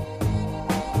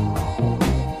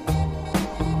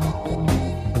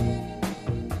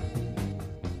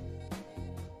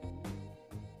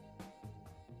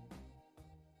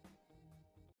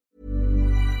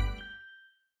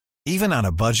 Even on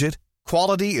a budget,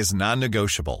 quality is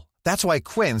non-negotiable. That's why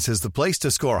Quince is the place to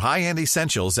score high-end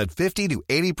essentials at 50 to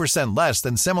 80% less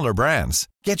than similar brands.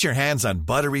 Get your hands on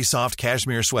buttery soft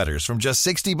cashmere sweaters from just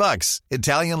 $60,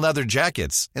 Italian leather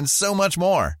jackets, and so much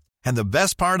more. And the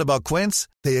best part about Quince,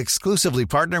 they exclusively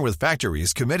partner with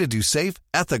factories committed to safe,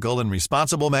 ethical, and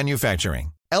responsible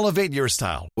manufacturing. Elevate your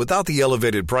style without the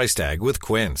elevated price tag with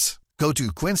Quince. Go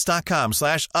to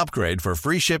quince.com/upgrade for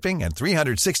free shipping and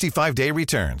 365-day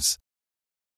returns.